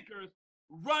sneakers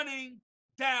running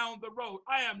down the road.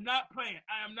 I am not playing.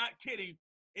 I am not kidding.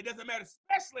 It doesn't matter,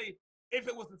 especially if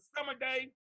it was a summer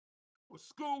day or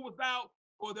school was out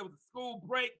or there was a school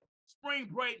break, spring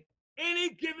break, any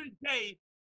given day,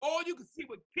 all you could see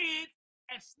were kids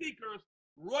and sneakers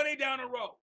running down the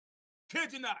road.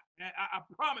 Kid you not. I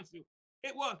promise you,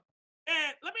 it was.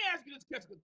 And let me ask you this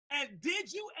question. And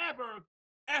did you ever,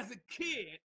 as a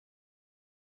kid,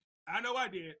 I know I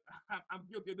did, I'm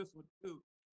guilty of this one too.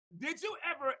 Did you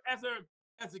ever, as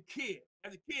a kid,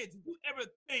 did you ever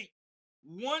think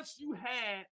once you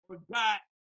had or got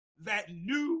that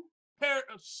new pair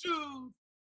of shoes,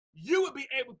 you would be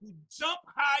able to jump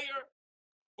higher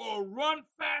or run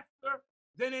faster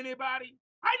than anybody?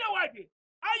 I know I did.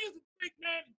 I used to think,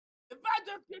 man, if I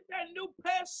just get that new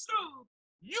pair of shoes,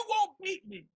 you won't beat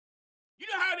me. You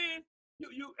know how it is?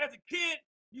 You as a kid,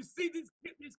 you see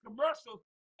these commercials,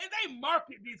 and they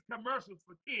market these commercials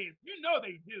for kids. You know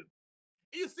they do.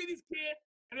 And you see these kids,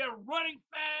 and they're running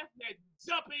fast, they're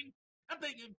jumping. I'm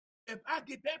thinking, if I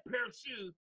get that pair of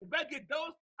shoes, if I get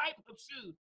those type of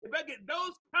shoes, if I get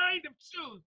those kind of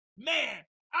shoes, man,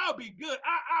 I'll be good.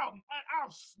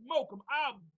 I'll smoke them.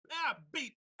 I'll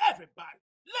beat everybody.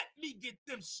 Let me get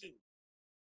them shoes.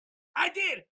 I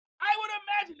did. I would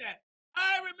imagine that.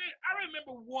 I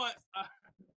remember once.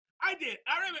 I did.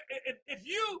 I remember if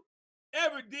you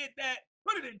ever did that,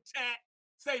 put it in chat.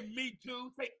 Say me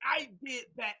too. Say I did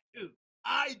that too.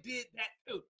 I did that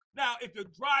too. Now, if you're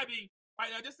driving right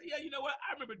now, just say, yeah, you know what?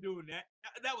 I remember doing that.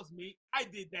 That was me. I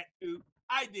did that too.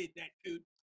 I did that too.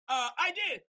 I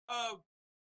did.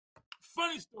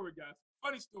 Funny story, guys.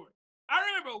 Funny story. I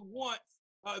remember once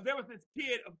there was this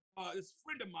kid, this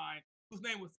friend of mine, whose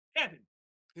name was Kevin.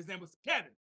 His name was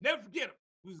Kevin. Never forget him.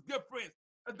 We was good friends.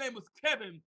 His name was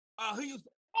Kevin. He used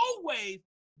to always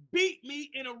beat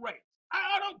me in a race.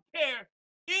 I don't care.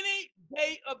 Any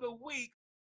day of the week,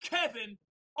 Kevin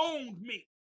owned me.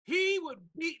 He would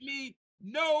beat me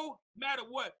no matter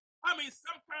what. I mean,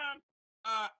 sometimes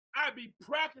I'd be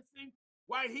practicing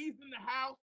while he's in the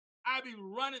house. I'd be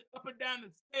running up and down the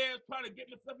stairs trying to get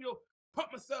myself,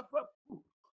 pump myself up. Ooh,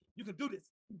 you can do this.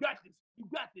 You got this. You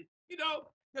got this.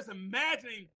 Just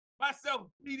imagining myself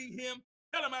beating him,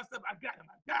 telling myself, I got him.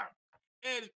 I got him.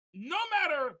 And no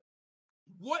matter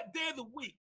what day of the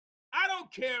week, I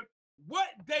don't care what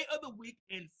day of the week,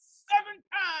 and 7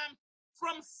 times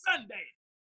from Sunday,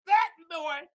 that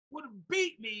boy would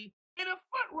beat me in a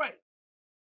foot race.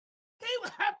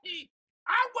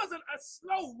 I wasn't a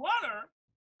slow runner.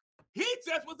 He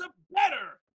just was a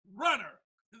better runner.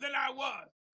 than I was.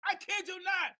 I kid you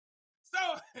not. So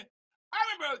I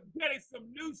remember getting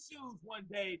some new shoes one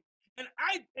day, and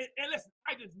listen,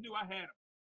 I just knew I had them.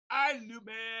 I knew,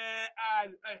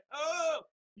 man. Oh,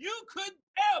 you couldn't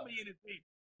tell me anything.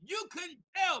 You couldn't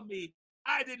tell me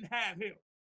I didn't have him.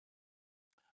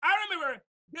 I remember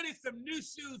getting some new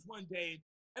shoes one day,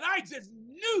 and I just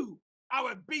knew I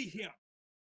would beat him.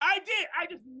 I did. I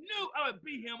just knew I would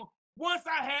beat him once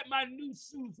I had my new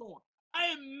shoes on.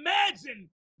 I imagined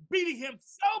beating him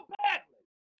so badly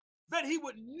that he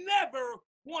would never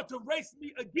want to race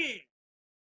me again.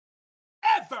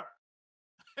 Ever.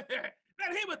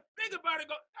 That he would think about it and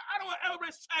go, I don't want to ever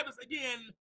race Travis again.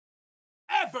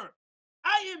 Ever.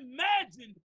 I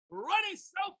imagined running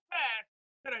so fast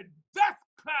that a dust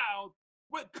cloud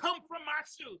would come from my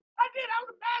shoes. I did. I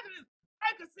was imagining. I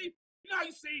could see, you know how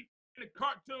you see in the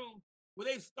cartoon where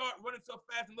they start running so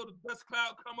fast and a little dust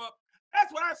cloud come up? That's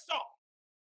what I saw.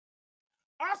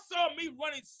 I saw me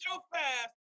running so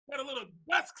fast that a little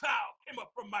dust cloud came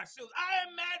up from my shoes. I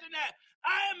imagine that.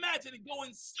 I imagine it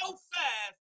going so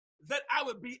fast that I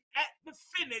would be at the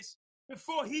finish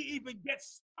before he even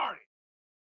gets started.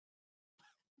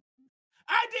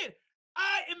 I did.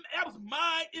 That was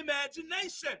my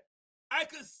imagination. I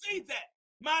could see that.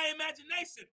 My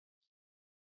imagination.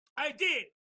 I did.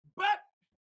 But,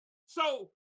 so,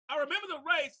 I remember the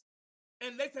race,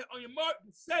 and they said, on your mark,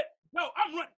 set, go.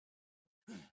 I'm running.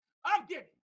 I'm getting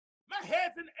it. My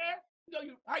head's in the air. You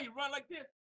know how you run like this?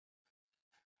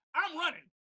 I'm running.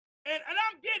 And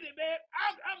I'm getting it, man.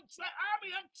 I'm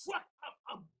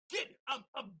getting it.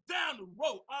 I'm down the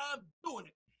road. I'm doing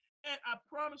it. And I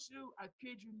promise you, I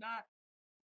kid you not,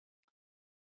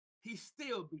 he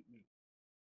still beat me.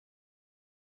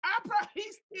 He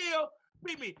still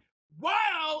beat me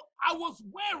while I was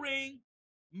wearing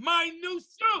my new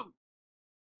shoes.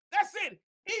 That's it.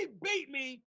 He beat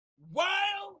me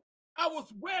while I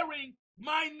was wearing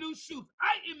my new shoes.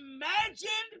 I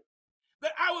imagined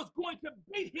that I was going to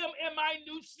beat him in my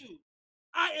new shoes.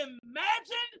 I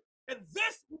imagined that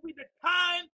this would be the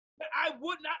time that I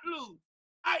would not lose.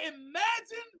 I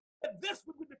imagined that this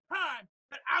would be the time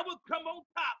that I would come on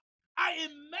top. I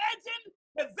imagined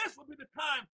that this would be the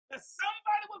time that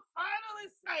somebody would finally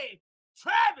say,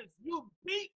 Travis, you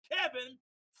beat Kevin,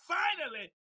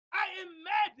 finally. I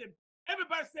imagined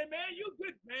everybody say, man, you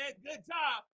good, man, good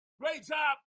job, great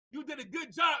job. You did a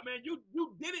good job, man. You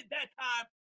did it that time.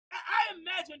 I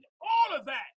imagined all of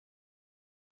that.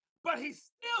 But he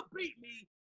still beat me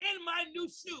in my new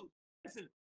shoes. Listen,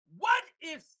 what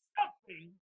is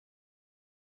something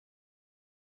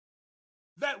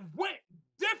that went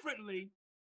differently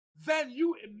than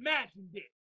you imagined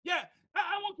it? Yeah,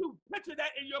 I want you to picture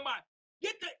that in your mind.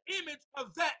 Get the image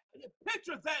of that,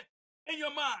 picture that in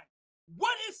your mind.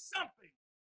 What is something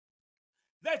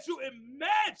that you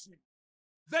imagined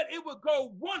that it would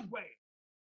go one way,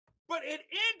 but it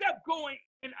ended up going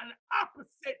in an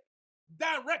opposite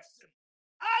direction?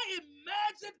 I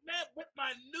imagined, man, with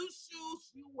my new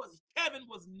shoes, Kevin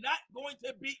was not going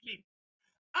to beat me.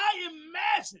 I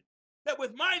imagined that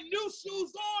with my new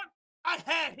shoes on, I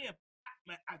had him.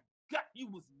 Man, I got you.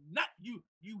 Was not you.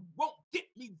 You won't get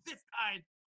me this time.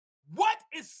 What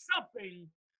is something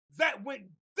that went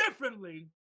differently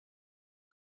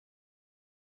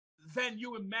than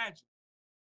you imagined?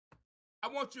 I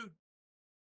want you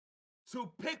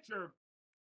to picture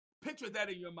that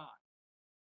in your mind.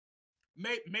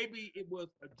 Maybe it was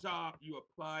a job you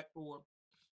applied for,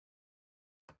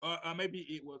 or maybe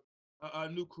it was a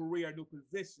new career, a new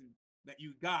position that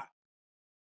you got.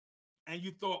 And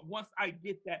you thought, once I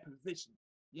get that position,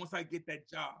 once I get that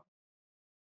job,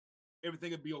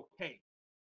 everything will be okay.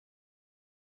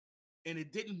 And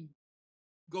it didn't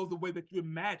go the way that you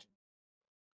imagined.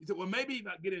 You said, well, maybe if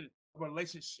I get in a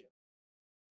relationship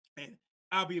and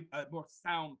I'll be a more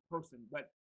sound person,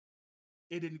 but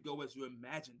it didn't go as you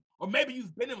imagined. Or maybe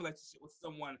you've been in a relationship with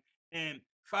someone in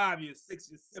 5 years, 6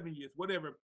 years, 7 years,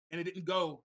 whatever, and it didn't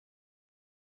go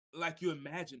like you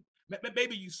imagined.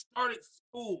 Maybe you started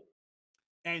school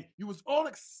and you was all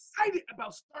excited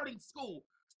about starting school,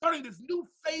 starting this new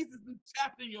phase, this new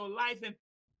chapter in your life, and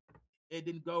it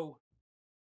didn't go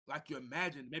like you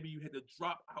imagined. Maybe you had to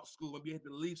drop out school, maybe you had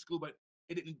to leave school, but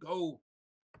it didn't go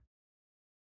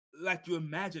like you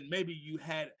imagined. Maybe you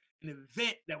had an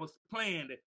event that was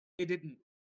planned. It didn't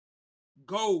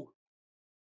go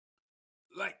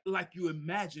like you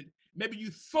imagined. Maybe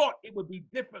you thought it would be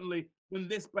differently than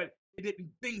this, but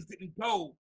things didn't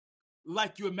go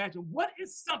like you imagined. What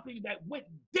is something that went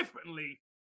differently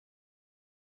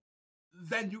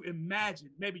than you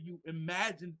imagined? Maybe you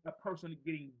imagined a person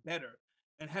getting better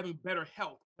and having better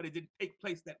health, but it didn't take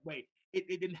place that way. It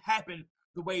didn't happen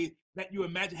the way that you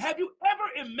imagine. Have you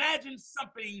ever imagined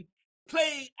something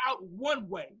playing out one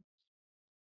way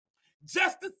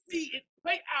just to see it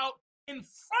play out in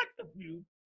front of you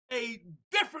a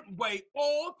different way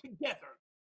altogether?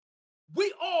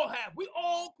 We all have. We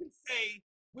all can say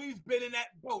we've been in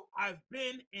that boat. I've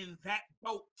been in that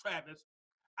boat, Travis.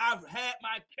 I've had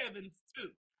my Kevins too.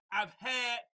 I've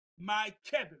had my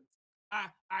Kevins. I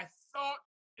thought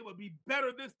it would be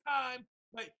better this time,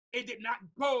 but it did not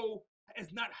go.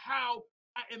 It's not how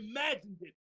I imagined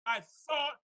it. I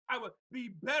thought I would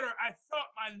be better. I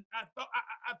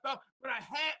thought, but I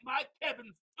had my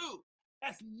Kevins too.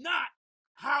 That's not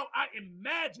how I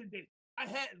imagined it. I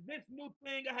had this new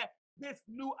thing. I had this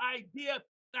new idea.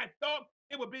 And I thought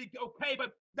it would be okay,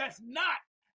 but that's not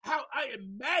how I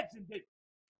imagined it.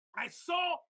 I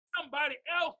saw somebody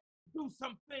else do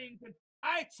some things, and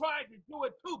I tried to do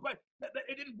it too, but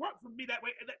it didn't work for me that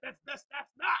way. That's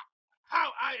not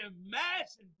how I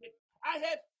imagined it. I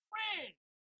had friends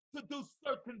to do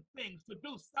certain things, to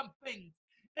do some things.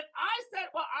 And I said,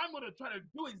 well, I'm going to try to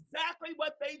do exactly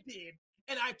what they did.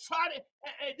 And I tried it,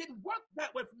 and it didn't work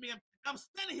that way for me. I'm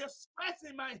standing here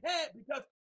scratching my head because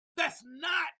that's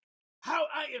not how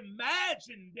I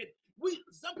imagined it.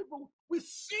 Some people, we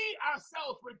see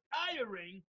ourselves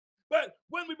retiring, but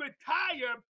when we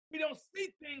retire, we don't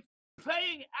see things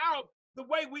playing out the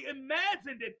way we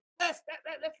imagined it. That's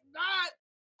not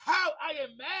how I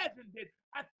imagined it.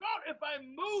 I thought if I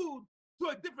moved to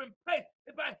a different place,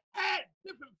 if I had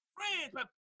different friends, but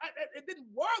it didn't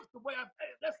work the way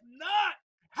that's not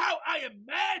how I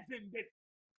imagined it.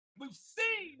 We've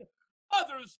seen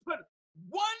others put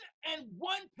one and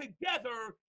one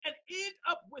together and end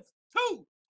up with two.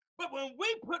 But when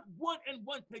we put one and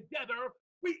one together,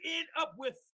 we end up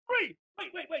with three.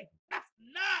 Wait. That's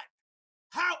not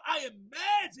how I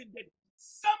imagined it.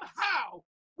 Somehow,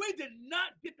 we did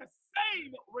not get the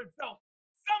same result.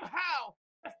 Somehow,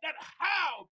 that's not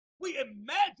how we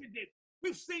imagined it.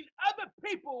 We've seen other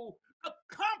people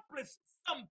accomplish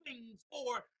some things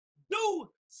or do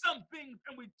some things,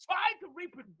 and we try to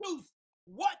reproduce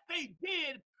what they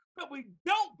did, but we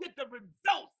don't get the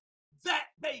results that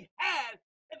they had,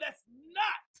 and that's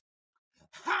not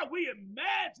how we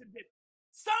imagined it.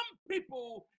 Some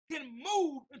people can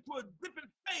move into a different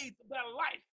phase of their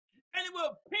life, and it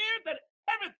will appear that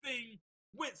everything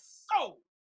went so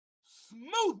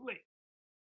smoothly.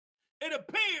 It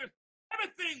appears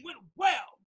everything went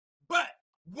well, but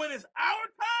when it's our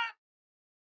time,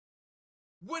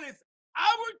 but when it's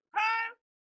our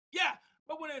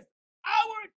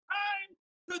time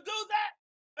to do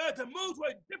that, to move to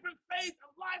a different phase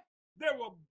of life, there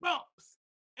were bumps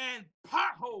and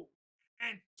potholes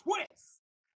and twists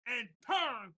and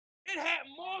turns. It had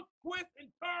more twists and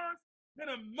turns than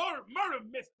a murder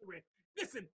mystery.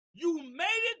 Listen, you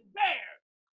made it there,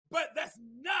 but that's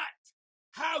not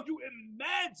how you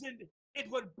imagined it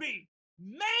would be.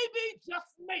 Maybe, just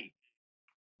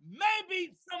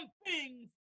maybe some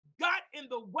things got in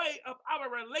the way of our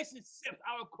relationships,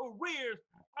 our careers,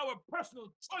 our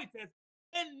personal choices.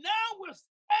 And now we're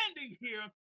standing here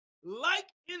like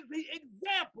in the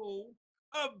example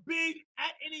of being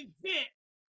at an event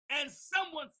and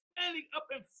someone standing up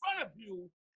in front of you,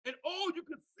 and all you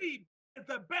can see is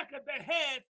the back of their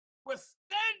heads. We're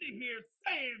standing here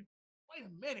saying, wait a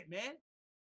minute, man.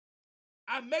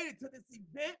 I made it to this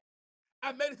event.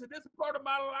 I made it to this part of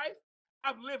my life.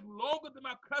 I've lived longer than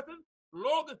my cousins.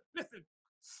 Listen,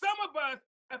 some of us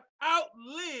have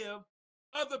outlived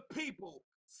other people.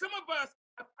 Some of us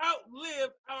have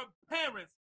outlived our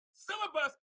parents. Some of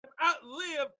us have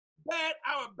outlived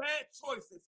our bad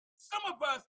choices. Some of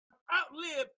us have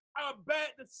outlived our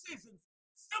bad decisions.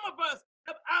 Some of us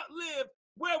have outlived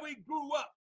where we grew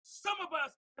up. Some of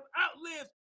us have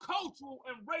outlived cultural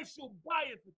and racial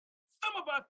biases. Some of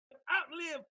us have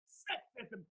outlived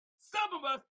sexism. Some of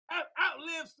us have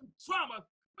outlived some trauma.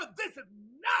 But this is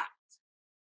not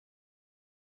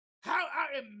how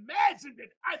I imagined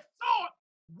it. I thought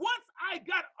once I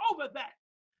got over that,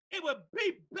 it would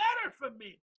be better for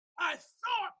me. I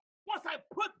thought once I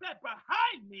put that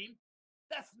behind me,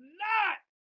 that's not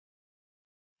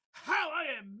how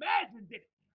I imagined it.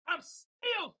 I'm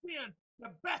still seeing the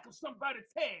back of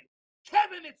somebody's head.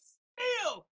 Kevin is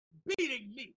still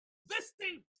beating me. This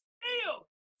thing still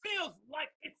feels like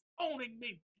it's owning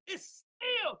me. It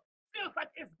still feels like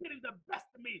it's getting the best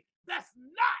of me. That's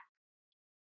not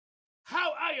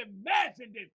how I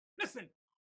imagined it. Listen,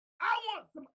 I want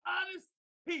some honest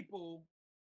people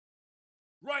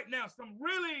right now, some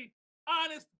really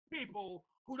honest people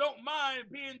who don't mind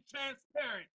being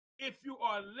transparent. If you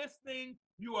are listening,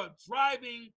 you are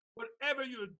driving, whatever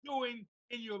you're doing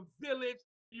in your village,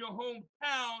 in your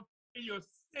hometown, in your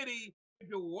city, if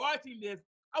you're watching this,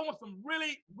 I want some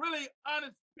really, really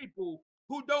honest people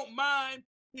who don't mind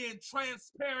being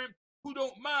transparent, who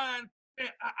don't mind saying,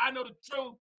 I know the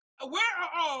truth. Where are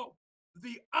all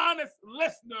the honest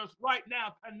listeners right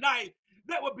now tonight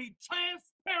that would be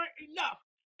transparent enough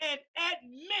and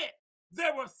admit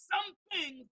there were some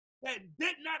things that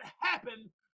did not happen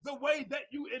the way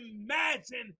that you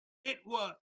imagined it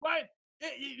was, right?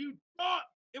 You thought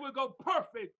it would go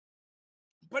perfect,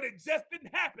 but it just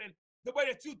didn't happen the way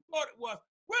that you thought it was.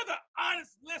 We're the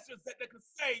honest listeners that could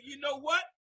say, you know what?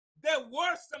 There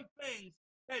were some things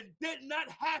that did not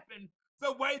happen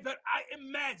the way that I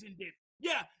imagined it.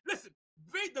 Yeah, listen,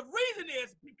 the reason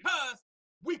is because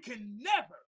we can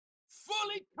never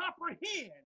fully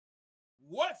comprehend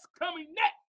what's coming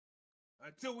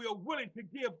next until we are willing to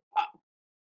give up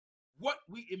what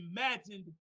we imagined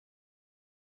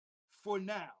for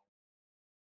now.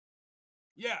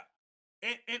 Yeah.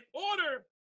 In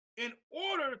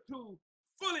order to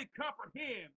fully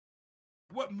comprehend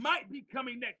what might be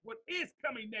coming next, what is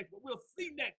coming next, what we'll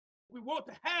see next, we want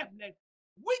to have next,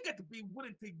 we got to be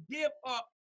willing to give up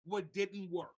what didn't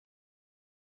work.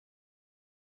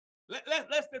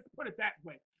 Let's put it that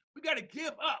way. We got to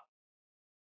give up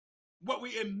what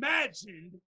we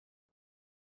imagined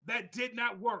that did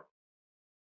not work.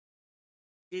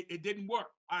 It didn't work.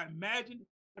 I imagined,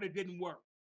 but it didn't work.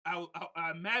 I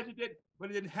imagined it, but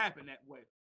it didn't happen that way.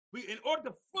 In order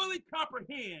to fully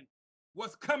comprehend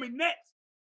what's coming next,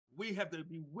 we have to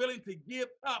be willing to give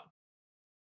up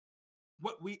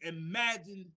what we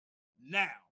imagined now.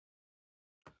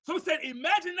 So we said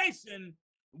imagination,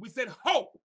 we said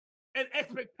hope and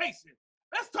expectation.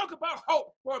 Let's talk about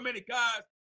hope for a minute, guys.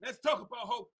 Let's talk about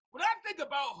hope. When I think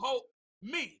about hope,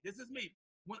 this is me.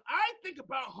 When I think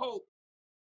about hope,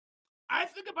 I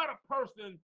think about a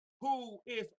person who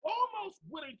is almost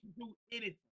willing to do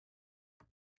anything.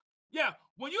 Yeah,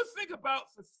 when you think about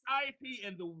society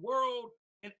and the world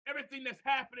and everything that's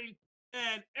happening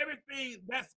and everything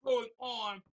that's going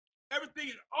on, everything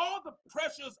and all the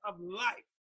pressures of life,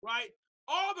 right?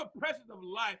 All the pressures of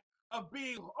life,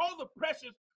 all the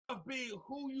pressures of being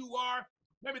who you are.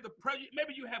 Maybe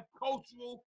you have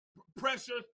cultural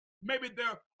pressures. Maybe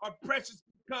there are pressures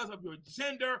because of your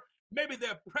gender. Maybe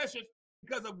there are pressures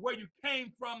because of where you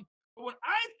came from. But when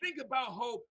I think about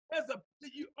hope,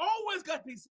 you always got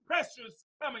these pressures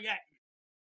coming at you.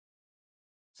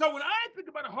 So when I think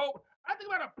about hope, I think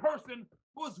about a person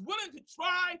who is willing to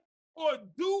try or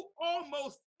do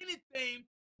almost anything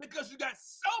because you got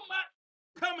so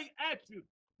much coming at you.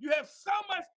 You have so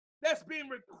much that's being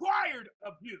required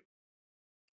of you.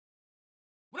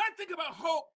 When I think about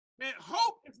hope, man,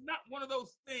 hope is not one of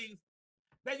those things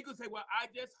that you can say, well, I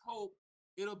just hope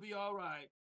it'll be all right.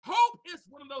 Hope is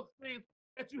one of those things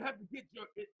that you have to get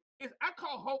I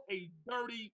call hope a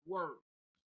dirty word.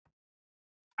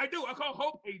 I call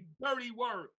hope a dirty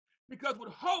word because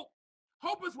with hope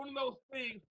is one of those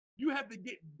things you have to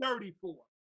get dirty for.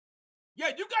 Yeah,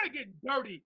 you got to get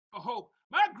dirty for hope.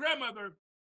 My grandmother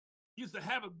used to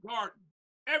have a garden.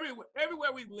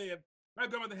 Everywhere we lived, my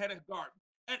grandmother had a garden.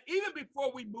 And even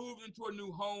before we moved into a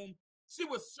new home, she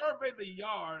would survey the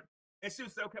yard and she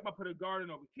would say, okay, I'm going to put a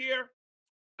garden over here.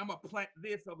 I'm going to plant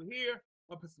this over here.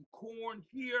 I'm going to put some corn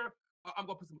here. I'm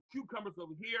going to put some cucumbers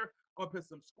over here. I'm going to put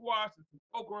some squash and some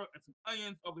okra and some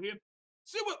onions over here.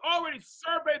 She would already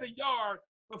survey the yard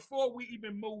before we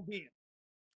even moved in.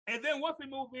 And then once we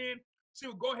moved in, she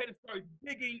would go ahead and start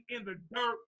digging in the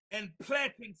dirt and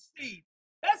planting seeds.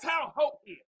 That's how hope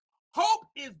is. Hope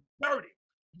is dirty.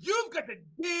 You've got to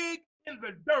dig in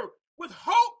the dirt. With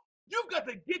hope, you've got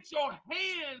to get your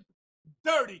hands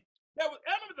dirty. I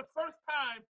remember the first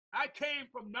time I came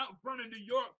from Mount Vernon, New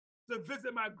York to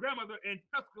visit my grandmother in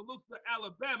Tuscaloosa,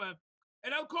 Alabama,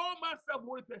 and I called myself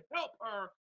wanting to help her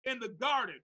in the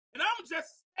garden. And I'm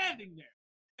just standing there.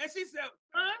 And she said,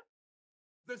 son,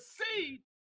 the seeds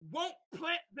won't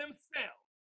plant themselves.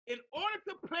 In order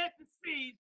to plant the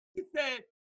seeds, he said,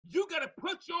 you got to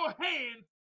put your hands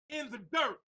in the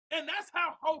dirt. And that's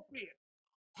how hope is.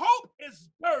 Hope is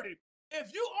dirty.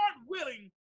 If you aren't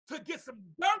willing to get some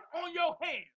dirt on your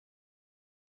hands,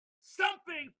 some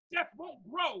things just won't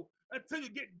grow until you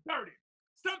get dirty.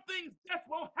 Some things just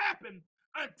won't happen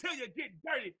until you get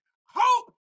dirty.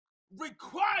 Hope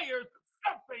requires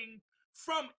something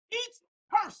from each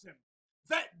person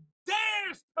that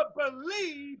dares to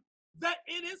believe that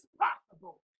it is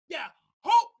possible. Yeah,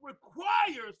 hope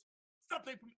requires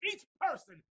something from each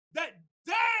person that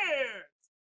dares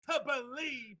to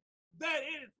believe that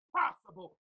it is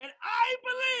possible. And I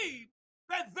believe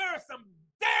that there are some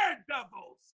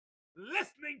daredevils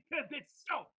listening to this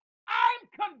show. I I'm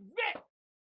convinced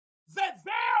that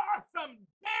there are some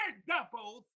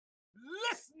daredevils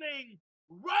listening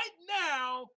right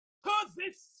now to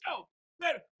this show,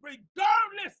 that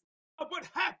regardless of what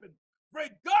happened,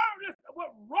 regardless of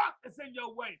what rock is in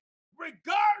your way,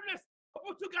 regardless of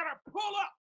what you got to pull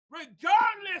up,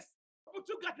 regardless of what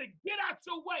you got to get out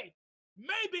your way,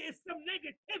 maybe it's some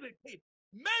negativity,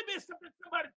 maybe it's something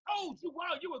somebody told you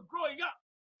while you were growing up,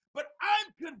 but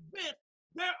I'm convinced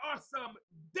there are some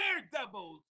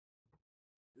daredevils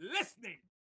listening.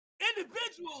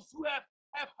 Individuals who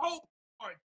have hope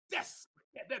are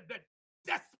desperate. They're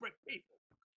desperate people.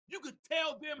 You could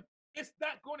tell them it's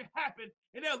not going to happen,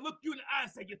 and they'll look you in the eye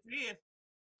and say, yes, it is.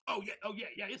 Oh,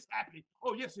 yeah, it's happening.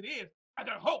 Oh, yes, it is. I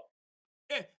got hope.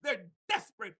 And they're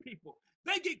desperate people.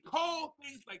 They get called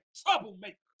things like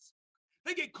troublemakers.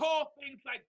 They get called things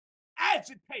like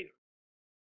agitators.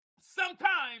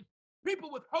 Sometimes people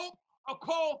with hope are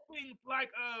called things like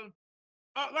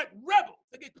rebels.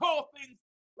 They get called things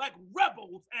like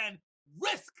rebels and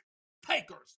risk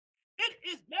takers. It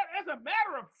is, as a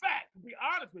matter of fact, to be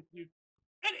honest with you,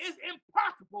 it is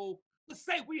impossible to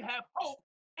say we have hope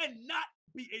and not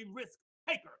be a risk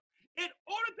taker. In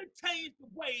order to change the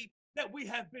way that we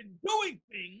have been doing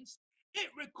things, it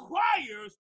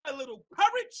requires a little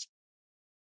courage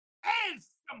and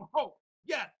some hope.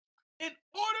 Yeah, in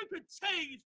order to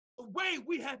change the way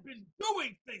we have been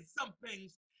doing things, some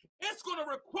things, it's going to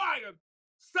require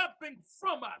something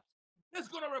from us. It's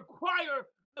going to require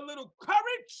a little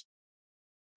courage,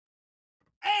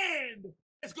 and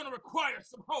it's going to require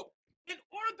some hope. In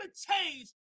order to change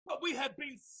what we have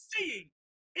been seeing,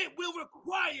 it will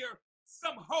require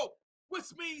some hope, which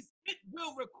means it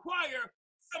will require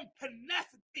some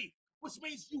tenacity, which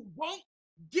means you won't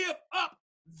give up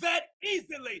that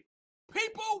easily.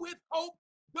 People with hope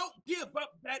don't give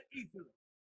up that easily.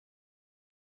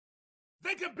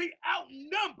 They can be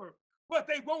outnumbered, but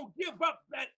they won't give up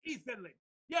that easily.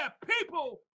 Yeah,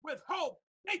 people with hope,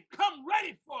 they come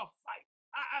ready for a fight.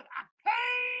 I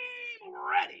came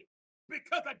ready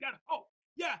because I got hope.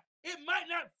 Yeah, it might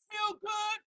not feel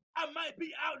good. I might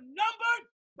be outnumbered,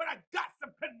 but I got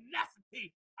some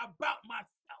tenacity about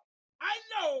myself. I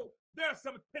know there are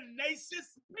some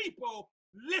tenacious people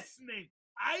listening.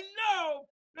 I know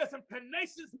there's some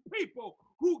tenacious people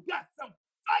who got some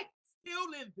fight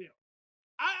still in them.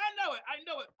 I know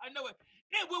it.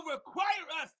 It will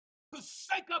require us to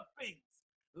shake up things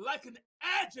like an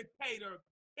agitator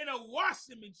in a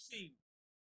washing machine.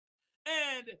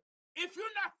 And if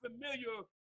you're not familiar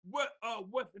with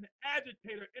what an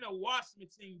agitator in a washing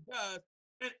machine does,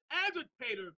 an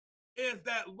agitator is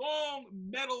that long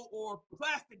metal or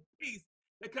plastic piece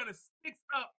that kind of sticks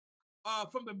up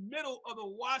from the middle of the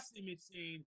washing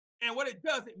machine. And what it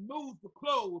does, it moves the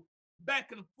clothes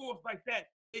back and forth like that.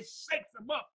 It shakes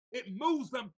them up. It moves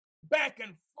them back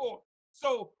and forth.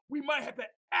 So we might have to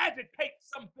agitate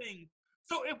some things.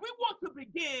 So if we want to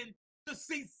begin to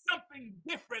see something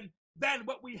different than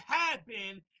what we have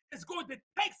been, it's going to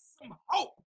take some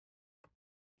hope.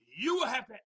 You will have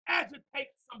to agitate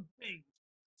some things.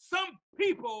 Some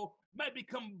people might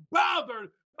become bothered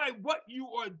by what you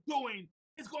are doing.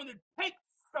 It's going to take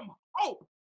some hope.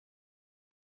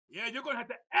 Yeah, you're going to have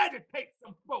to agitate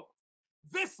some folks.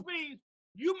 This means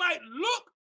you might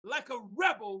look like a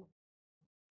rebel,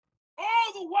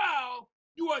 all the while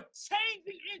you are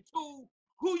changing into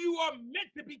who you are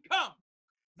meant to become.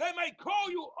 They may call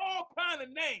you all kinds of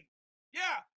names.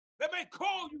 Yeah, they may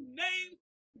call you names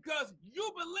because you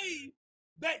believe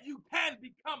that you can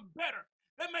become better.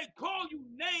 They may call you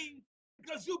names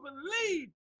because you believe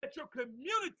that your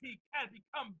community can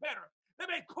become better. They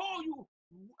may call you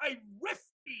a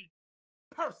risky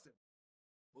person.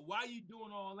 But why are you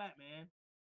doing all that, man?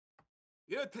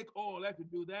 It'll take all that to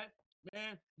do that,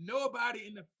 man. Nobody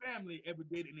in the family ever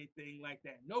did anything like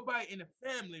that. Nobody in the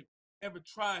family ever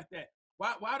tried that.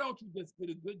 Why don't you just get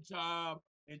a good job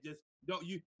and just don't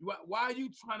you? Why are you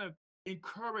trying to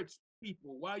encourage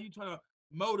people? Why are you trying to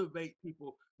motivate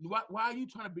people? Why are you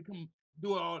trying to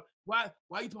do it all? Why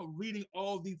are you reading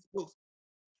all these books?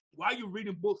 Why are you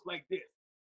reading books like this?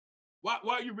 Why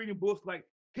are you reading books like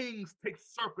Kings Take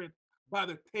Serpents by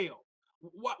the Tail?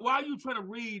 Why are you trying to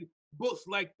read books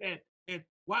like that? And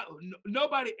why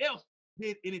nobody else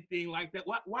did anything like that?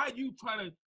 Why are you trying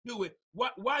to do it? Why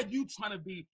are you trying to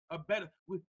be a better?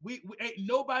 We ain't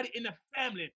nobody in the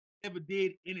family ever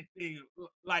did anything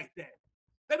like that.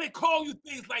 They may call you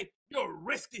things like you're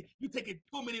risky. You taking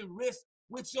too many risks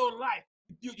with your life.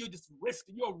 You're just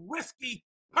risky. You're a risky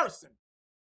person.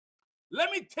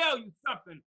 Let me tell you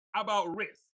something about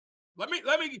risk. Let me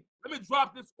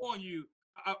drop this on you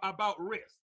about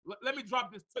risk. Let me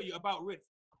drop this to you about risk.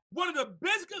 One of the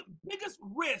biggest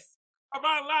risks of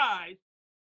our lives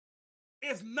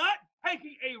is not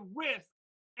taking a risk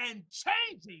and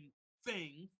changing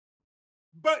things,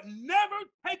 but never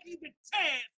taking the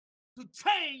chance to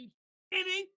change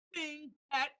anything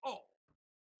at all.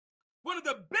 One of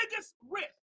the biggest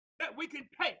risks that we can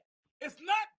take is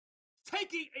not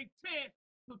taking a chance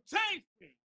to change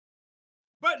things,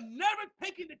 but never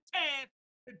taking the chance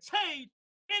to change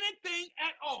anything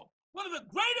at all. One of the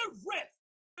greatest risks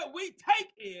that we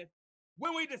take is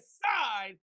when we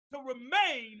decide to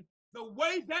remain the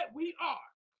way that we are.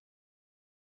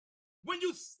 When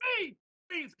you see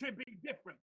things can be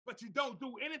different, but you don't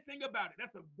do anything about it,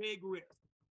 that's a big risk.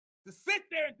 To sit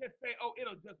there and just say, oh,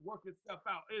 it'll just work itself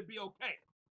out, it'll be okay.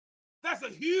 That's a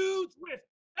huge risk.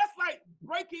 That's like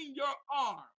breaking your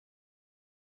arm.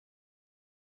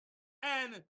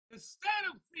 And instead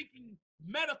of seeking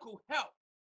medical help,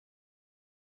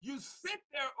 you sit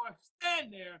there or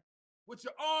stand there with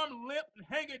your arm limp and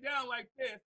hanging down like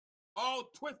this, all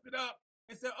twisted up,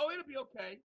 and say, oh, it'll be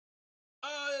okay.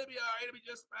 Oh, it'll be all right. It'll be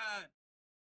just fine.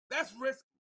 That's risky.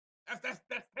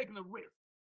 That's taking a risk.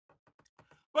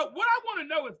 But what I want to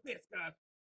know is this, guys.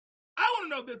 I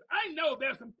want to know this. I know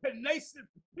there's some tenacious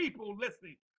people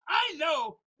listening. I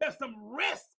know there's some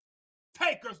risk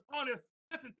takers on this.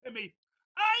 Listen to me.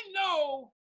 I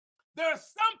know there are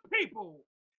some people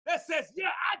that says,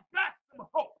 yeah, I got some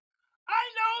hope. I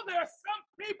know there are some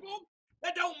people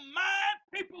that don't mind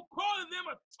people calling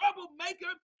them a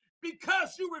troublemaker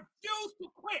because you refuse to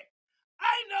quit.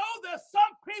 I know there's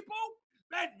some people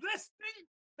that listening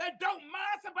that don't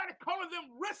mind somebody calling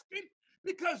them risky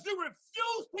because you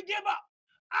refuse to give up.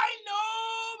 I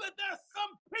know that there's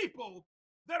some people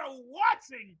that are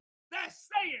watching that's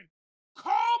saying,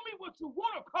 call me what you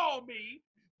want to call me,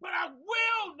 but I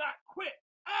will not quit.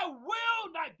 I will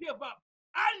not give up.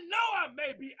 I know I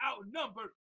may be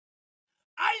outnumbered.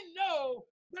 I know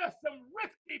there's some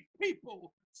risky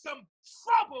people, some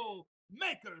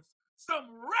troublemakers, some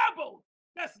rebels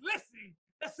that's listening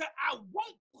that say, I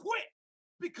won't quit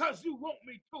because you want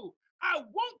me to. I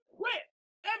won't quit.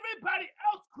 Everybody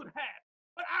else could have,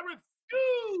 but I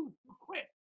refuse to quit.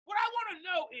 What I want to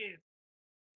know is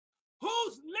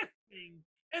who's listening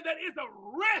and that is a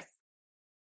risk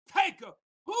taker,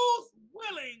 who's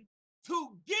willing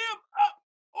to give up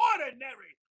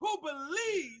ordinary, who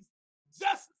believes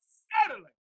just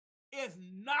settling is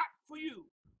not for you,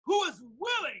 who is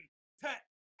willing to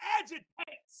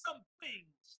agitate some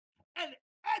things and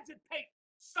agitate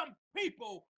some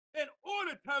people in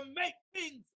order to make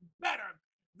things better.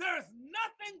 There's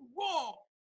nothing wrong.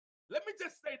 Let me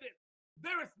just say this.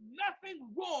 There is nothing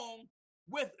wrong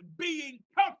with being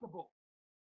comfortable.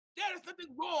 There is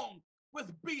nothing wrong with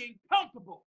being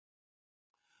comfortable.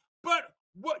 But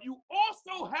what you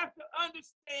also have to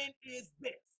understand is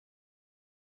this.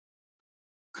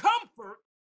 Comfort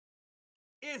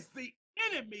is the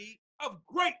enemy of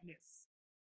greatness.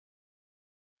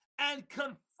 And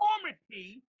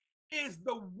conformity is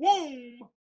the womb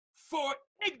for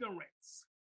ignorance.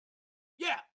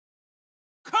 Yeah.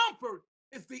 Comfort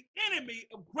is the enemy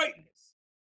of greatness.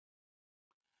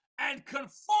 And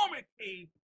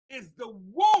conformity is the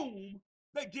womb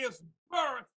that gives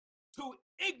birth to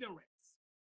ignorance.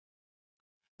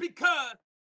 Because,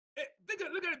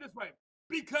 look at it this way,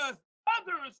 because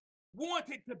others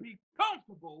wanted to be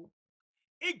comfortable,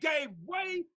 it gave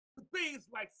way to things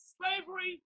like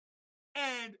slavery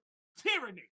and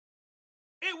tyranny.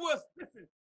 It was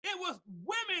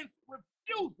women's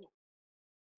refusal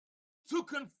to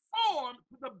conform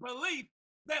to the belief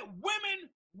that women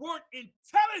weren't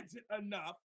intelligent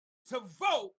enough to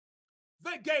vote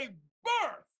that gave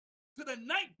birth to the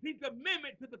 19th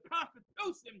Amendment to the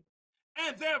Constitution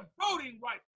and their voting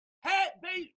rights. Had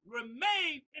they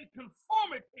remained in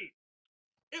conformity,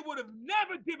 it would have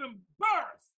never given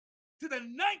birth to the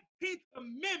 19th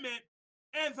Amendment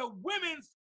and the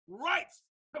women's rights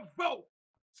to vote.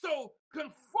 So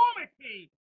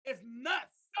conformity is not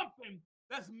something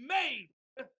that's made.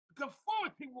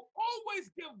 Conformity will always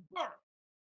give birth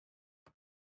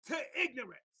to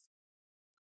ignorance.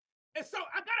 And so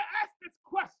I gotta ask this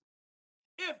question.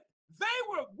 If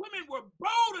women were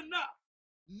bold enough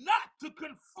not to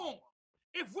conform,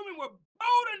 if women were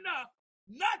bold enough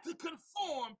not to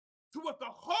conform to what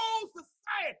the whole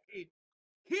society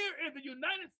here in the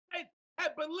United States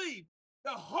had believed,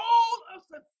 the whole of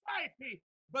society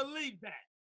believed that.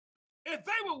 If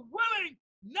they were willing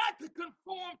not to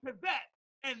conform to that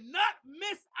and not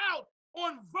miss out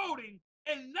on voting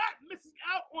and not missing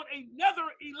out on another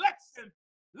election,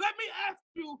 let me ask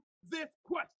you this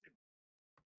question.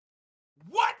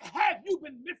 What have you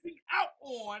been missing out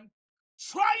on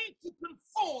trying to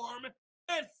conform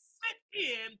and fit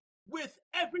in with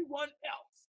everyone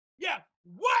else. Yeah,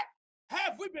 what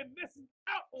have we been missing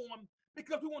out on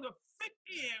because we want to fit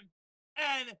in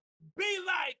and be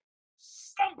like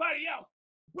somebody else?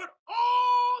 But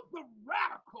all the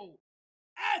radical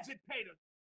agitators,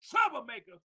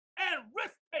 troublemakers, and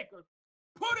risk takers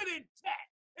put it in chat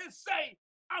and say,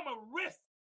 I'm a risk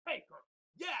taker.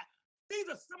 Yeah, these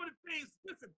are some of the things.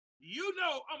 Listen, you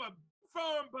know I'm a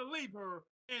firm believer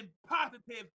in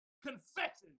positive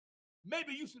confession.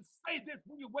 Maybe you should say this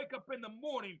when you wake up in the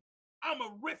morning. I'm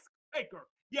a risk taker.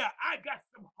 Yeah, I got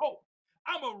some hope.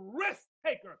 I'm a risk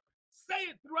taker.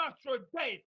 Say it throughout your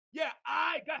day. Yeah,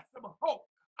 I got some hope.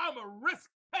 I'm a risk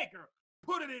taker.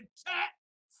 Put it in chat.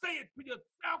 Say it to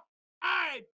yourself.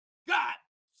 I got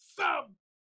some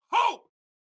hope.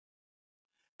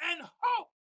 And hope.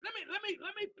 Let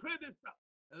me clear this up.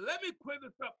 Let me clear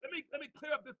this up. Let me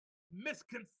clear up this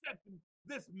misconception,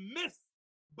 this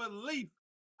misbelief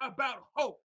about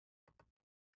hope.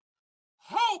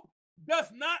 Hope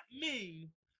does not mean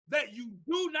that you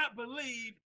do not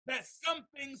believe that some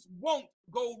things won't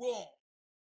go wrong.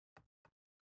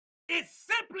 It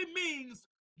simply means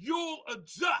you'll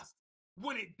adjust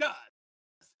when it does.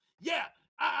 Yeah,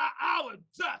 I'll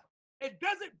adjust. It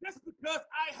doesn't, just because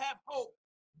I have hope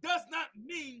does not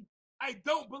mean I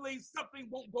don't believe something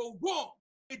won't go wrong.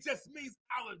 It just means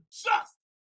I'll adjust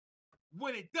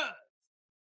when it does.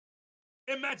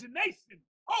 Imagination,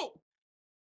 hope,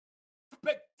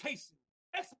 expectation.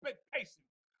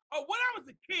 When I was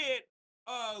a kid,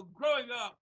 growing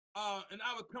up, and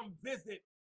I would come visit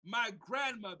my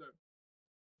grandmother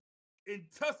in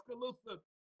Tuscaloosa,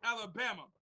 Alabama.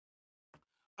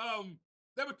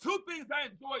 There were two things I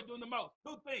enjoyed doing the most.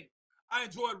 Two things. I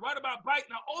enjoyed riding my bike,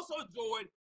 and I also enjoyed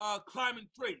climbing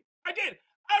trees. I did.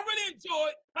 I really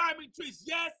enjoyed climbing trees.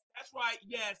 Yes, that's right.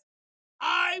 Yes,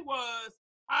 I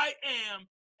am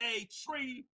a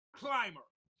tree climber.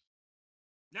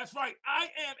 That's right. I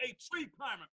am a tree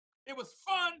climber. It was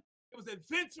fun. It was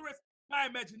adventurous. My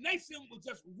imagination would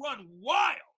just run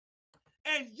wild.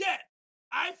 And yet,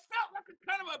 I felt like a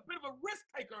kind of a bit of a risk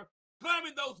taker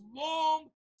climbing those long,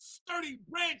 sturdy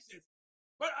branches.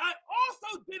 But I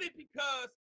also did it because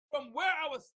from where I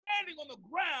was standing on the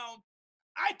ground,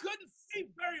 I couldn't see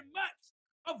very much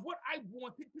of what I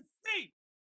wanted to see.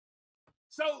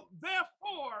 So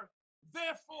therefore,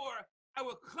 I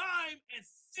would climb and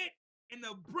sit in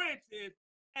the branches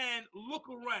and look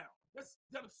around. Just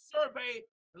survey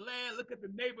the land, look at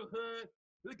the neighborhood,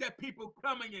 look at people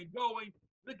coming and going,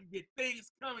 look at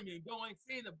things coming and going,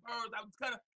 seeing the birds. I was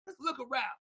kind of just look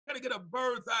around, kind of get a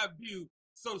bird's eye view,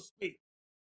 so to speak.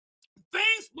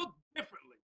 Things look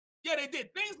differently. Yeah, they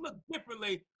did. Things look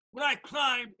differently when I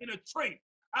climbed in a tree.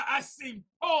 I seemed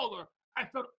taller. I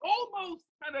felt almost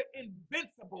kind of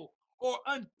invincible or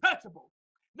untouchable.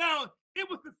 Now, it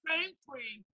was the same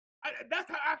tree. That's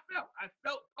how I felt. I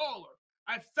felt taller.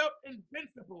 I felt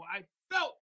invincible. I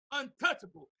felt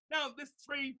untouchable. Now, this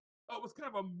tree was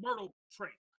kind of a myrtle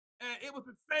tree. And it was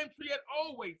the same tree I'd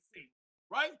always seen,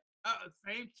 right?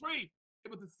 Same tree.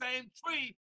 It was the same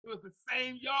tree. It was the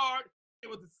same yard. It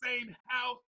was the same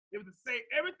house. It was the same.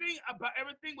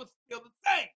 Everything was still the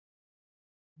same.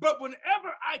 But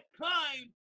whenever I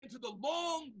climbed into the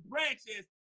long branches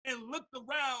and looked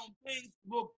around, things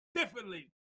looked differently.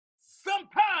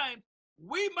 Sometimes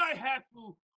we might have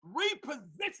to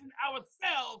reposition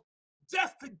ourselves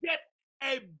just to get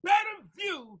a better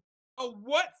view of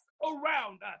what's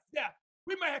around us. Yeah,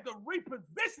 we might have to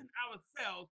reposition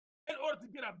ourselves in order to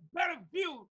get a better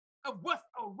view of what's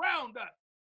around us.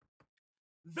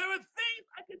 There are things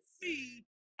I could see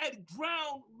at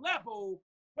ground level,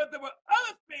 but there were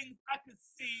other things I could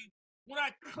see when I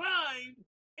climbed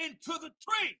into the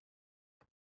tree.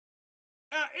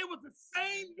 It was the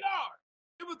same yard.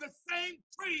 It was the same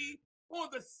tree on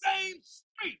the same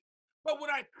street. But when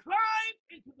I climbed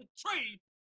into the tree,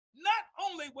 not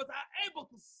only was I able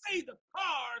to see the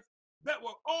cars that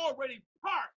were already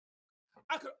parked,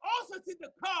 I could also see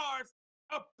the cars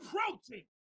approaching.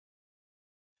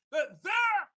 But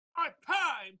there are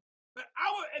times that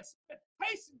our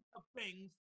expectations of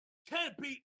things can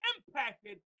be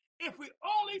impacted if we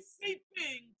only see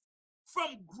things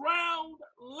from ground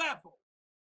level.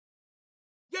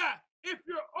 Yeah, if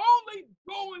you're only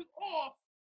going off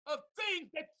of things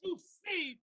that you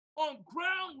see on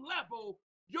ground level,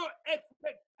 your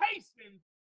expectations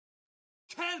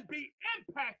can be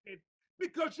impacted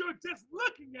because you're just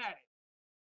looking at it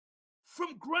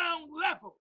from ground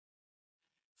level.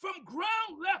 From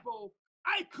ground level,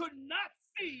 I could not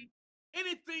see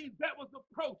anything that was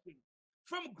approaching.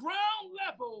 From ground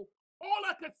level, all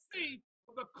I could see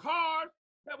of the cars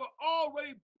that were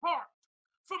already parked.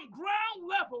 From ground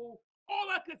level, all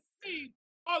I could see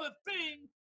are the things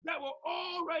that were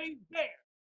already there.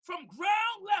 From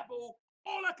ground level,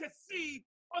 all I could see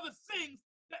are the things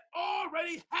that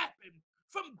already happened.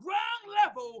 From ground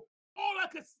level, all I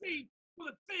could see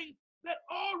were the things that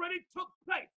already took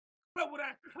place. But when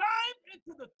I climbed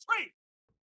into the tree,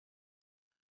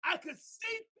 I could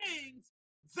see things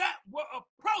that were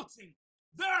approaching.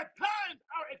 There are times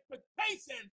our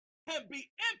expectations can be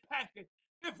impacted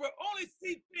if we only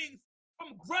see things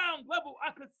from ground level.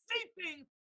 I could see things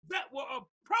that were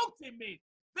approaching me.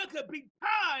 There could be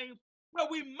times where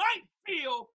we might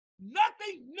feel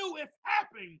nothing new is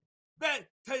happening, that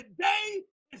today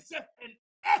is just an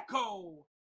echo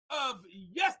of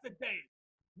yesterday.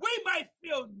 We might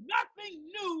feel nothing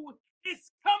new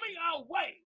is coming our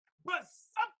way, but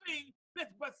sometimes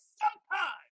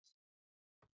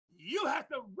you have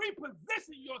to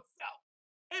reposition yourself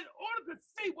in order to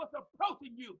see what's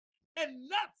approaching you and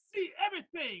not see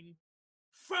everything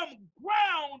from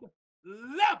ground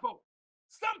level.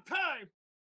 Sometimes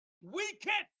we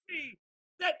can't see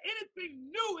that anything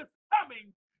new is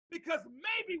coming because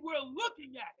maybe we're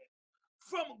looking at it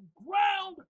from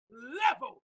ground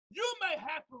level. You may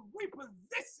have to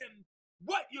reposition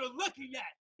what you're looking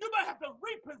at. You might have to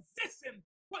reposition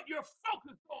what you're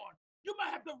focused on. You might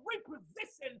have to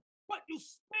reposition what you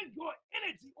spend your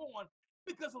energy on.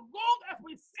 Because as long as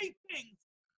we see things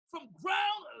from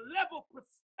ground level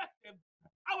perspective,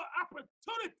 our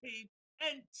opportunity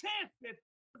and chances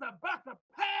is about to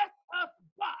pass us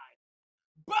by.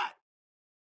 But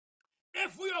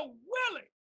if we are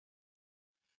willing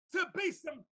to be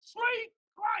some tree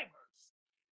climbers,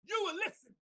 you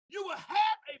will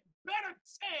have a better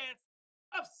chance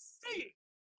of seeing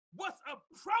what's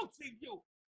approaching you.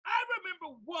 I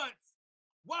remember once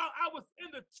while I was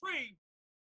in the tree,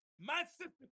 my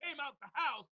sister came out the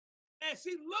house and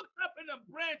she looked up in the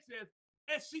branches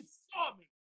and she saw me.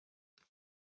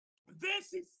 Then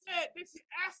she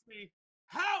asked me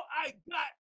how I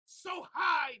got so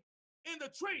high in the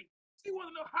tree. She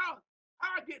wanted to know how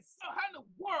in the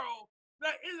world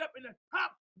that I ended up in the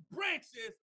top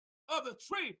branches of the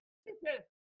tree. She said,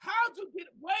 how'd you get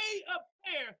way up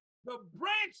there? The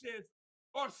branches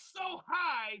are so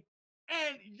high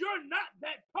and you're not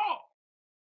that tall.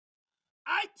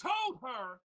 I told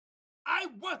her I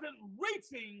wasn't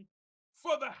reaching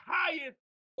for the highest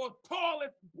or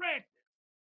tallest branches.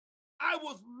 I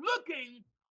was looking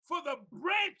for the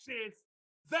branches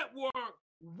that were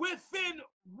within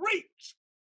reach.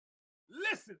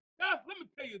 Listen, guys, let me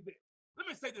tell you this. Let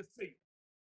me say this to you.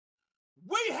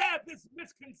 We have this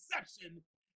misconception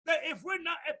that if we're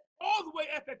not all the way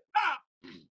at the top,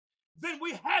 then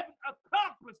we haven't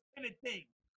accomplished anything.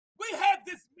 We have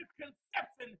this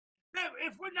misconception that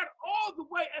if we're not all the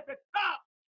way at the top,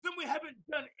 then we haven't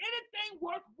done anything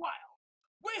worthwhile.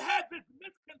 We have this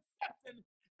misconception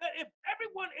that if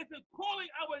everyone isn't calling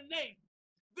our name,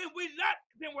 then we're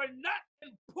not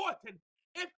important.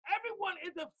 If everyone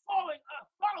isn't following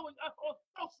us on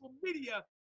social media,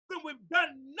 then we've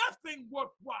done nothing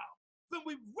worthwhile. Then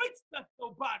we've reached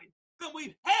nobody. Then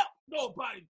we've helped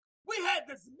nobody. We had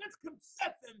this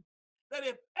misconception that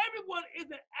if everyone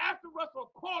isn't after us or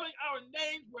calling our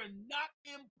names, we're not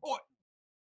important.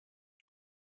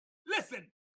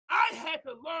 Listen, I had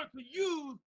to learn to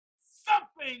use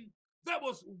something that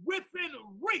was within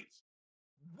reach.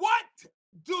 What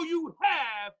do you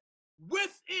have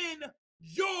within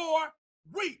your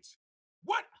reach?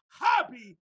 What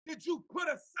hobby did you put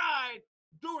aside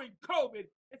during COVID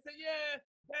and say, yeah,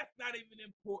 that's not even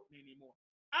important anymore?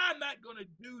 I'm not going to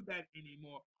do that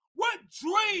anymore. What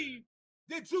dream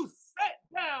did you set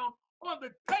down on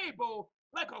the table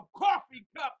like a coffee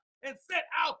cup and said,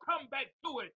 I'll come back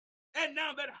to it? And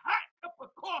now that hot cup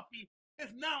of coffee is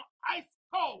now ice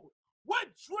cold. What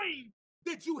dream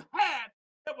did you have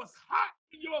that was hot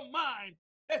in your mind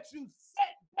that you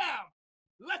set down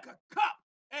like a cup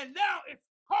and now it's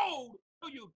cold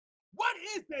to you? What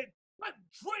is it? What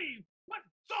dream? What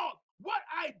thought? What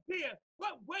idea?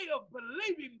 What way of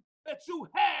believing that you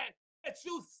had that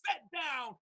you set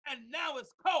down and now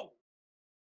it's cold?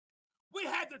 We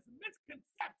had this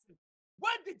misconception.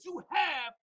 What did you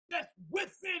have that's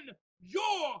within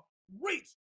your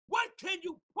reach? What can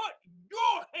you put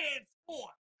your hands on?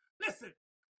 Listen,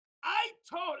 I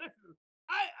told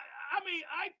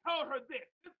her this.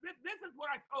 This is what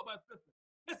I told my sister.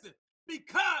 Listen,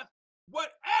 because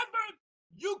whatever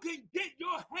you can get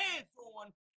your hands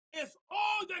on is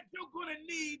all that you're going to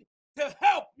need to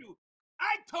help you.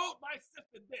 I told my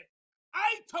sister this.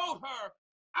 I told her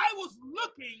I was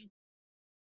looking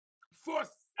for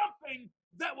something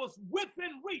that was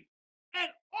within reach. And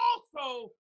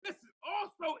also,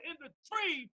 in the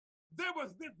tree, there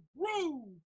was this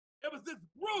groove. It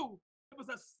was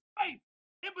a space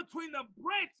in between the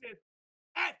branches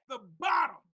at the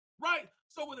bottom, right?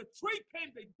 So when the tree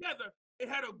came together, it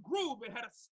had a groove, it had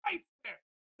a space there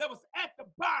that was at the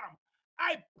bottom.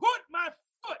 I put my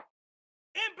foot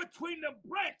in between the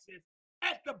branches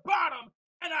at the bottom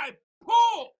and I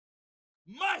pulled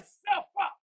myself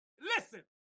up. Listen,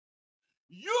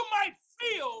 you might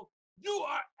feel you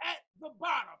are at the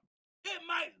bottom. It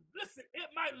might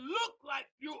look like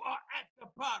you are at the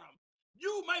bottom.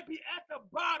 You might be at the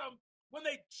bottom when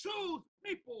they choose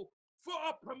people for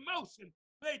a promotion.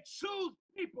 They choose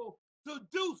people to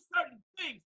do certain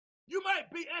things. You might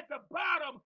be at the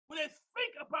bottom when they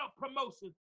think about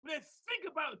promotions, when they think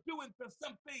about doing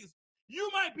some things. You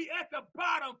might be at the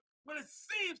bottom when it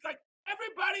seems like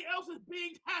everybody else is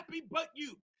being happy but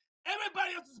you.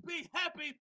 Everybody else is being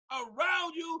happy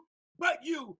around you but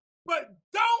you. But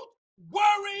don't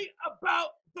worry about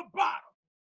the bottom.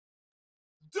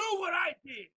 Do what I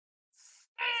did.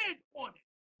 Stand on it.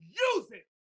 Use it.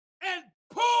 And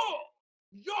pull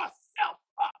yourself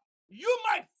up. You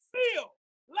might feel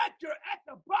like you're at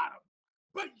the bottom,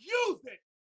 but use it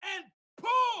and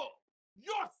pull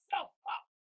yourself up.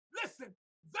 Listen,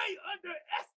 they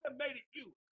underestimated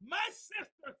you. My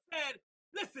sister said,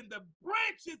 listen, the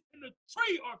branches in the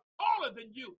tree are taller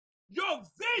than you. Your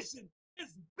vision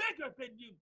is bigger than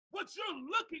you. What you're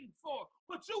looking for,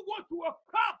 what you want to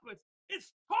accomplish,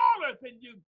 is taller than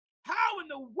you. How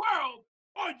in the world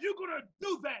are you going to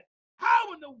do that?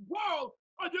 How in the world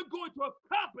are you going to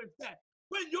accomplish that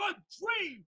when your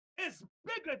dream is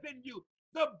bigger than you?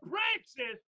 The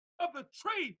branches of the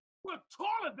tree were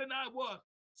taller than I was.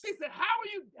 She said, how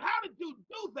did you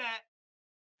do that?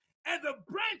 And the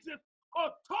branches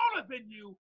are taller than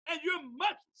you, and you're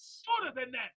much shorter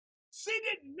than that. She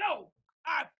didn't know.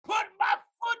 I put my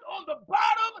foot on the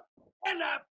bottom and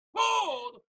I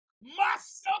pulled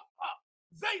myself up.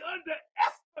 They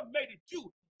underestimated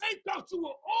you. They thought you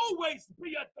would always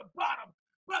be at the bottom.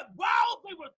 But while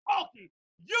they were talking,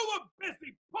 you were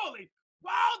busy pulling.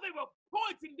 While they were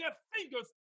pointing their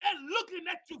fingers and looking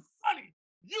at you funny,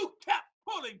 you kept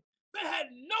pulling. They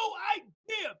had no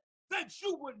idea that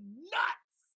you would not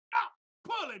stop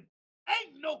pulling.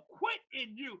 Ain't no quit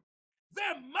in you.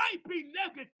 There might be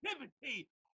negativity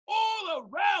all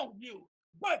around you,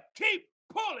 but keep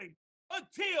pulling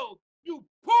until you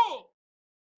pull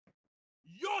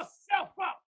yourself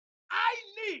up. I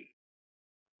need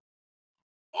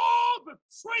all the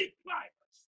tree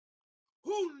climbers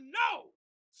who know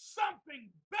something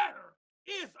better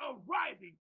is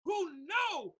arriving, who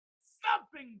know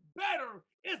something better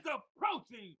is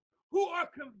approaching, who are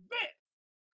convinced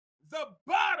the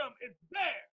bottom is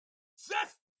there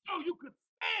just so you could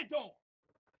stand on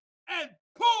and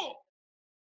pull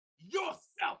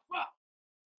yourself up.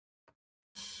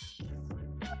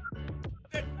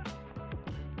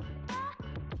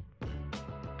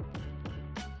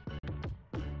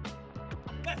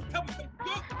 Let's cover some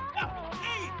good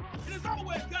opportunities. And as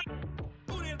always, guys,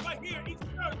 tune in right here each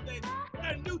Thursday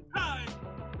at a new time,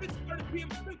 6:30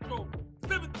 p.m. Central,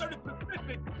 7:30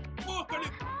 Pacific,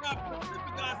 4:30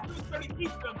 Pacific, guys, 3:30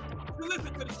 Eastern. You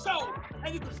listen to the show,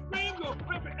 and you can stream your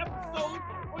favorite episode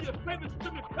on your favorite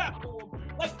streaming platform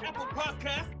like Apple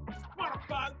Podcasts,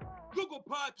 Spotify, Google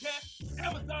Podcasts,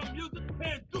 Amazon Music,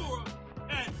 Pandora,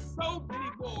 and so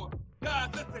many more. Guys,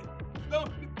 listen,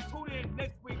 don't forget to tune in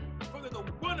next week for the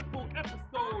wonderful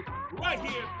episode right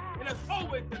here. And as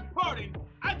always, in parting,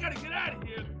 I gotta get out of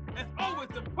here. As always,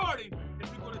 in parting,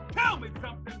 if you're gonna tell me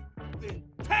something, then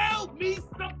tell me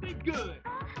something good.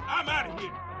 I'm out of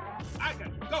here. I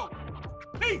gotta go.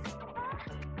 Peace.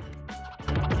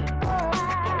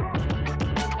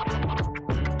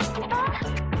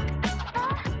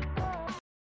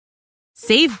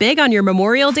 Save big on your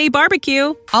Memorial Day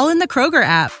barbecue, all in the Kroger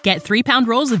app. Get 3-pound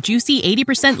rolls of juicy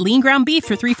 80% lean ground beef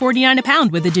for $3.49 a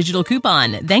pound with a digital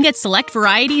coupon. Then get select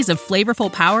varieties of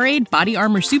flavorful Powerade, Body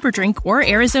Armor Super Drink, or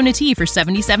Arizona tea for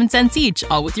 77 cents each,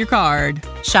 all with your card.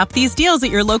 Shop these deals at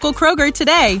your local Kroger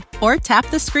today, or tap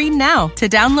the screen now to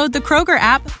download the Kroger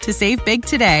app to save big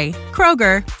today.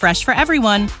 Kroger, fresh for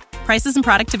everyone. Prices and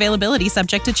product availability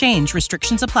subject to change.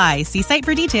 Restrictions apply. See site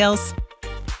for details.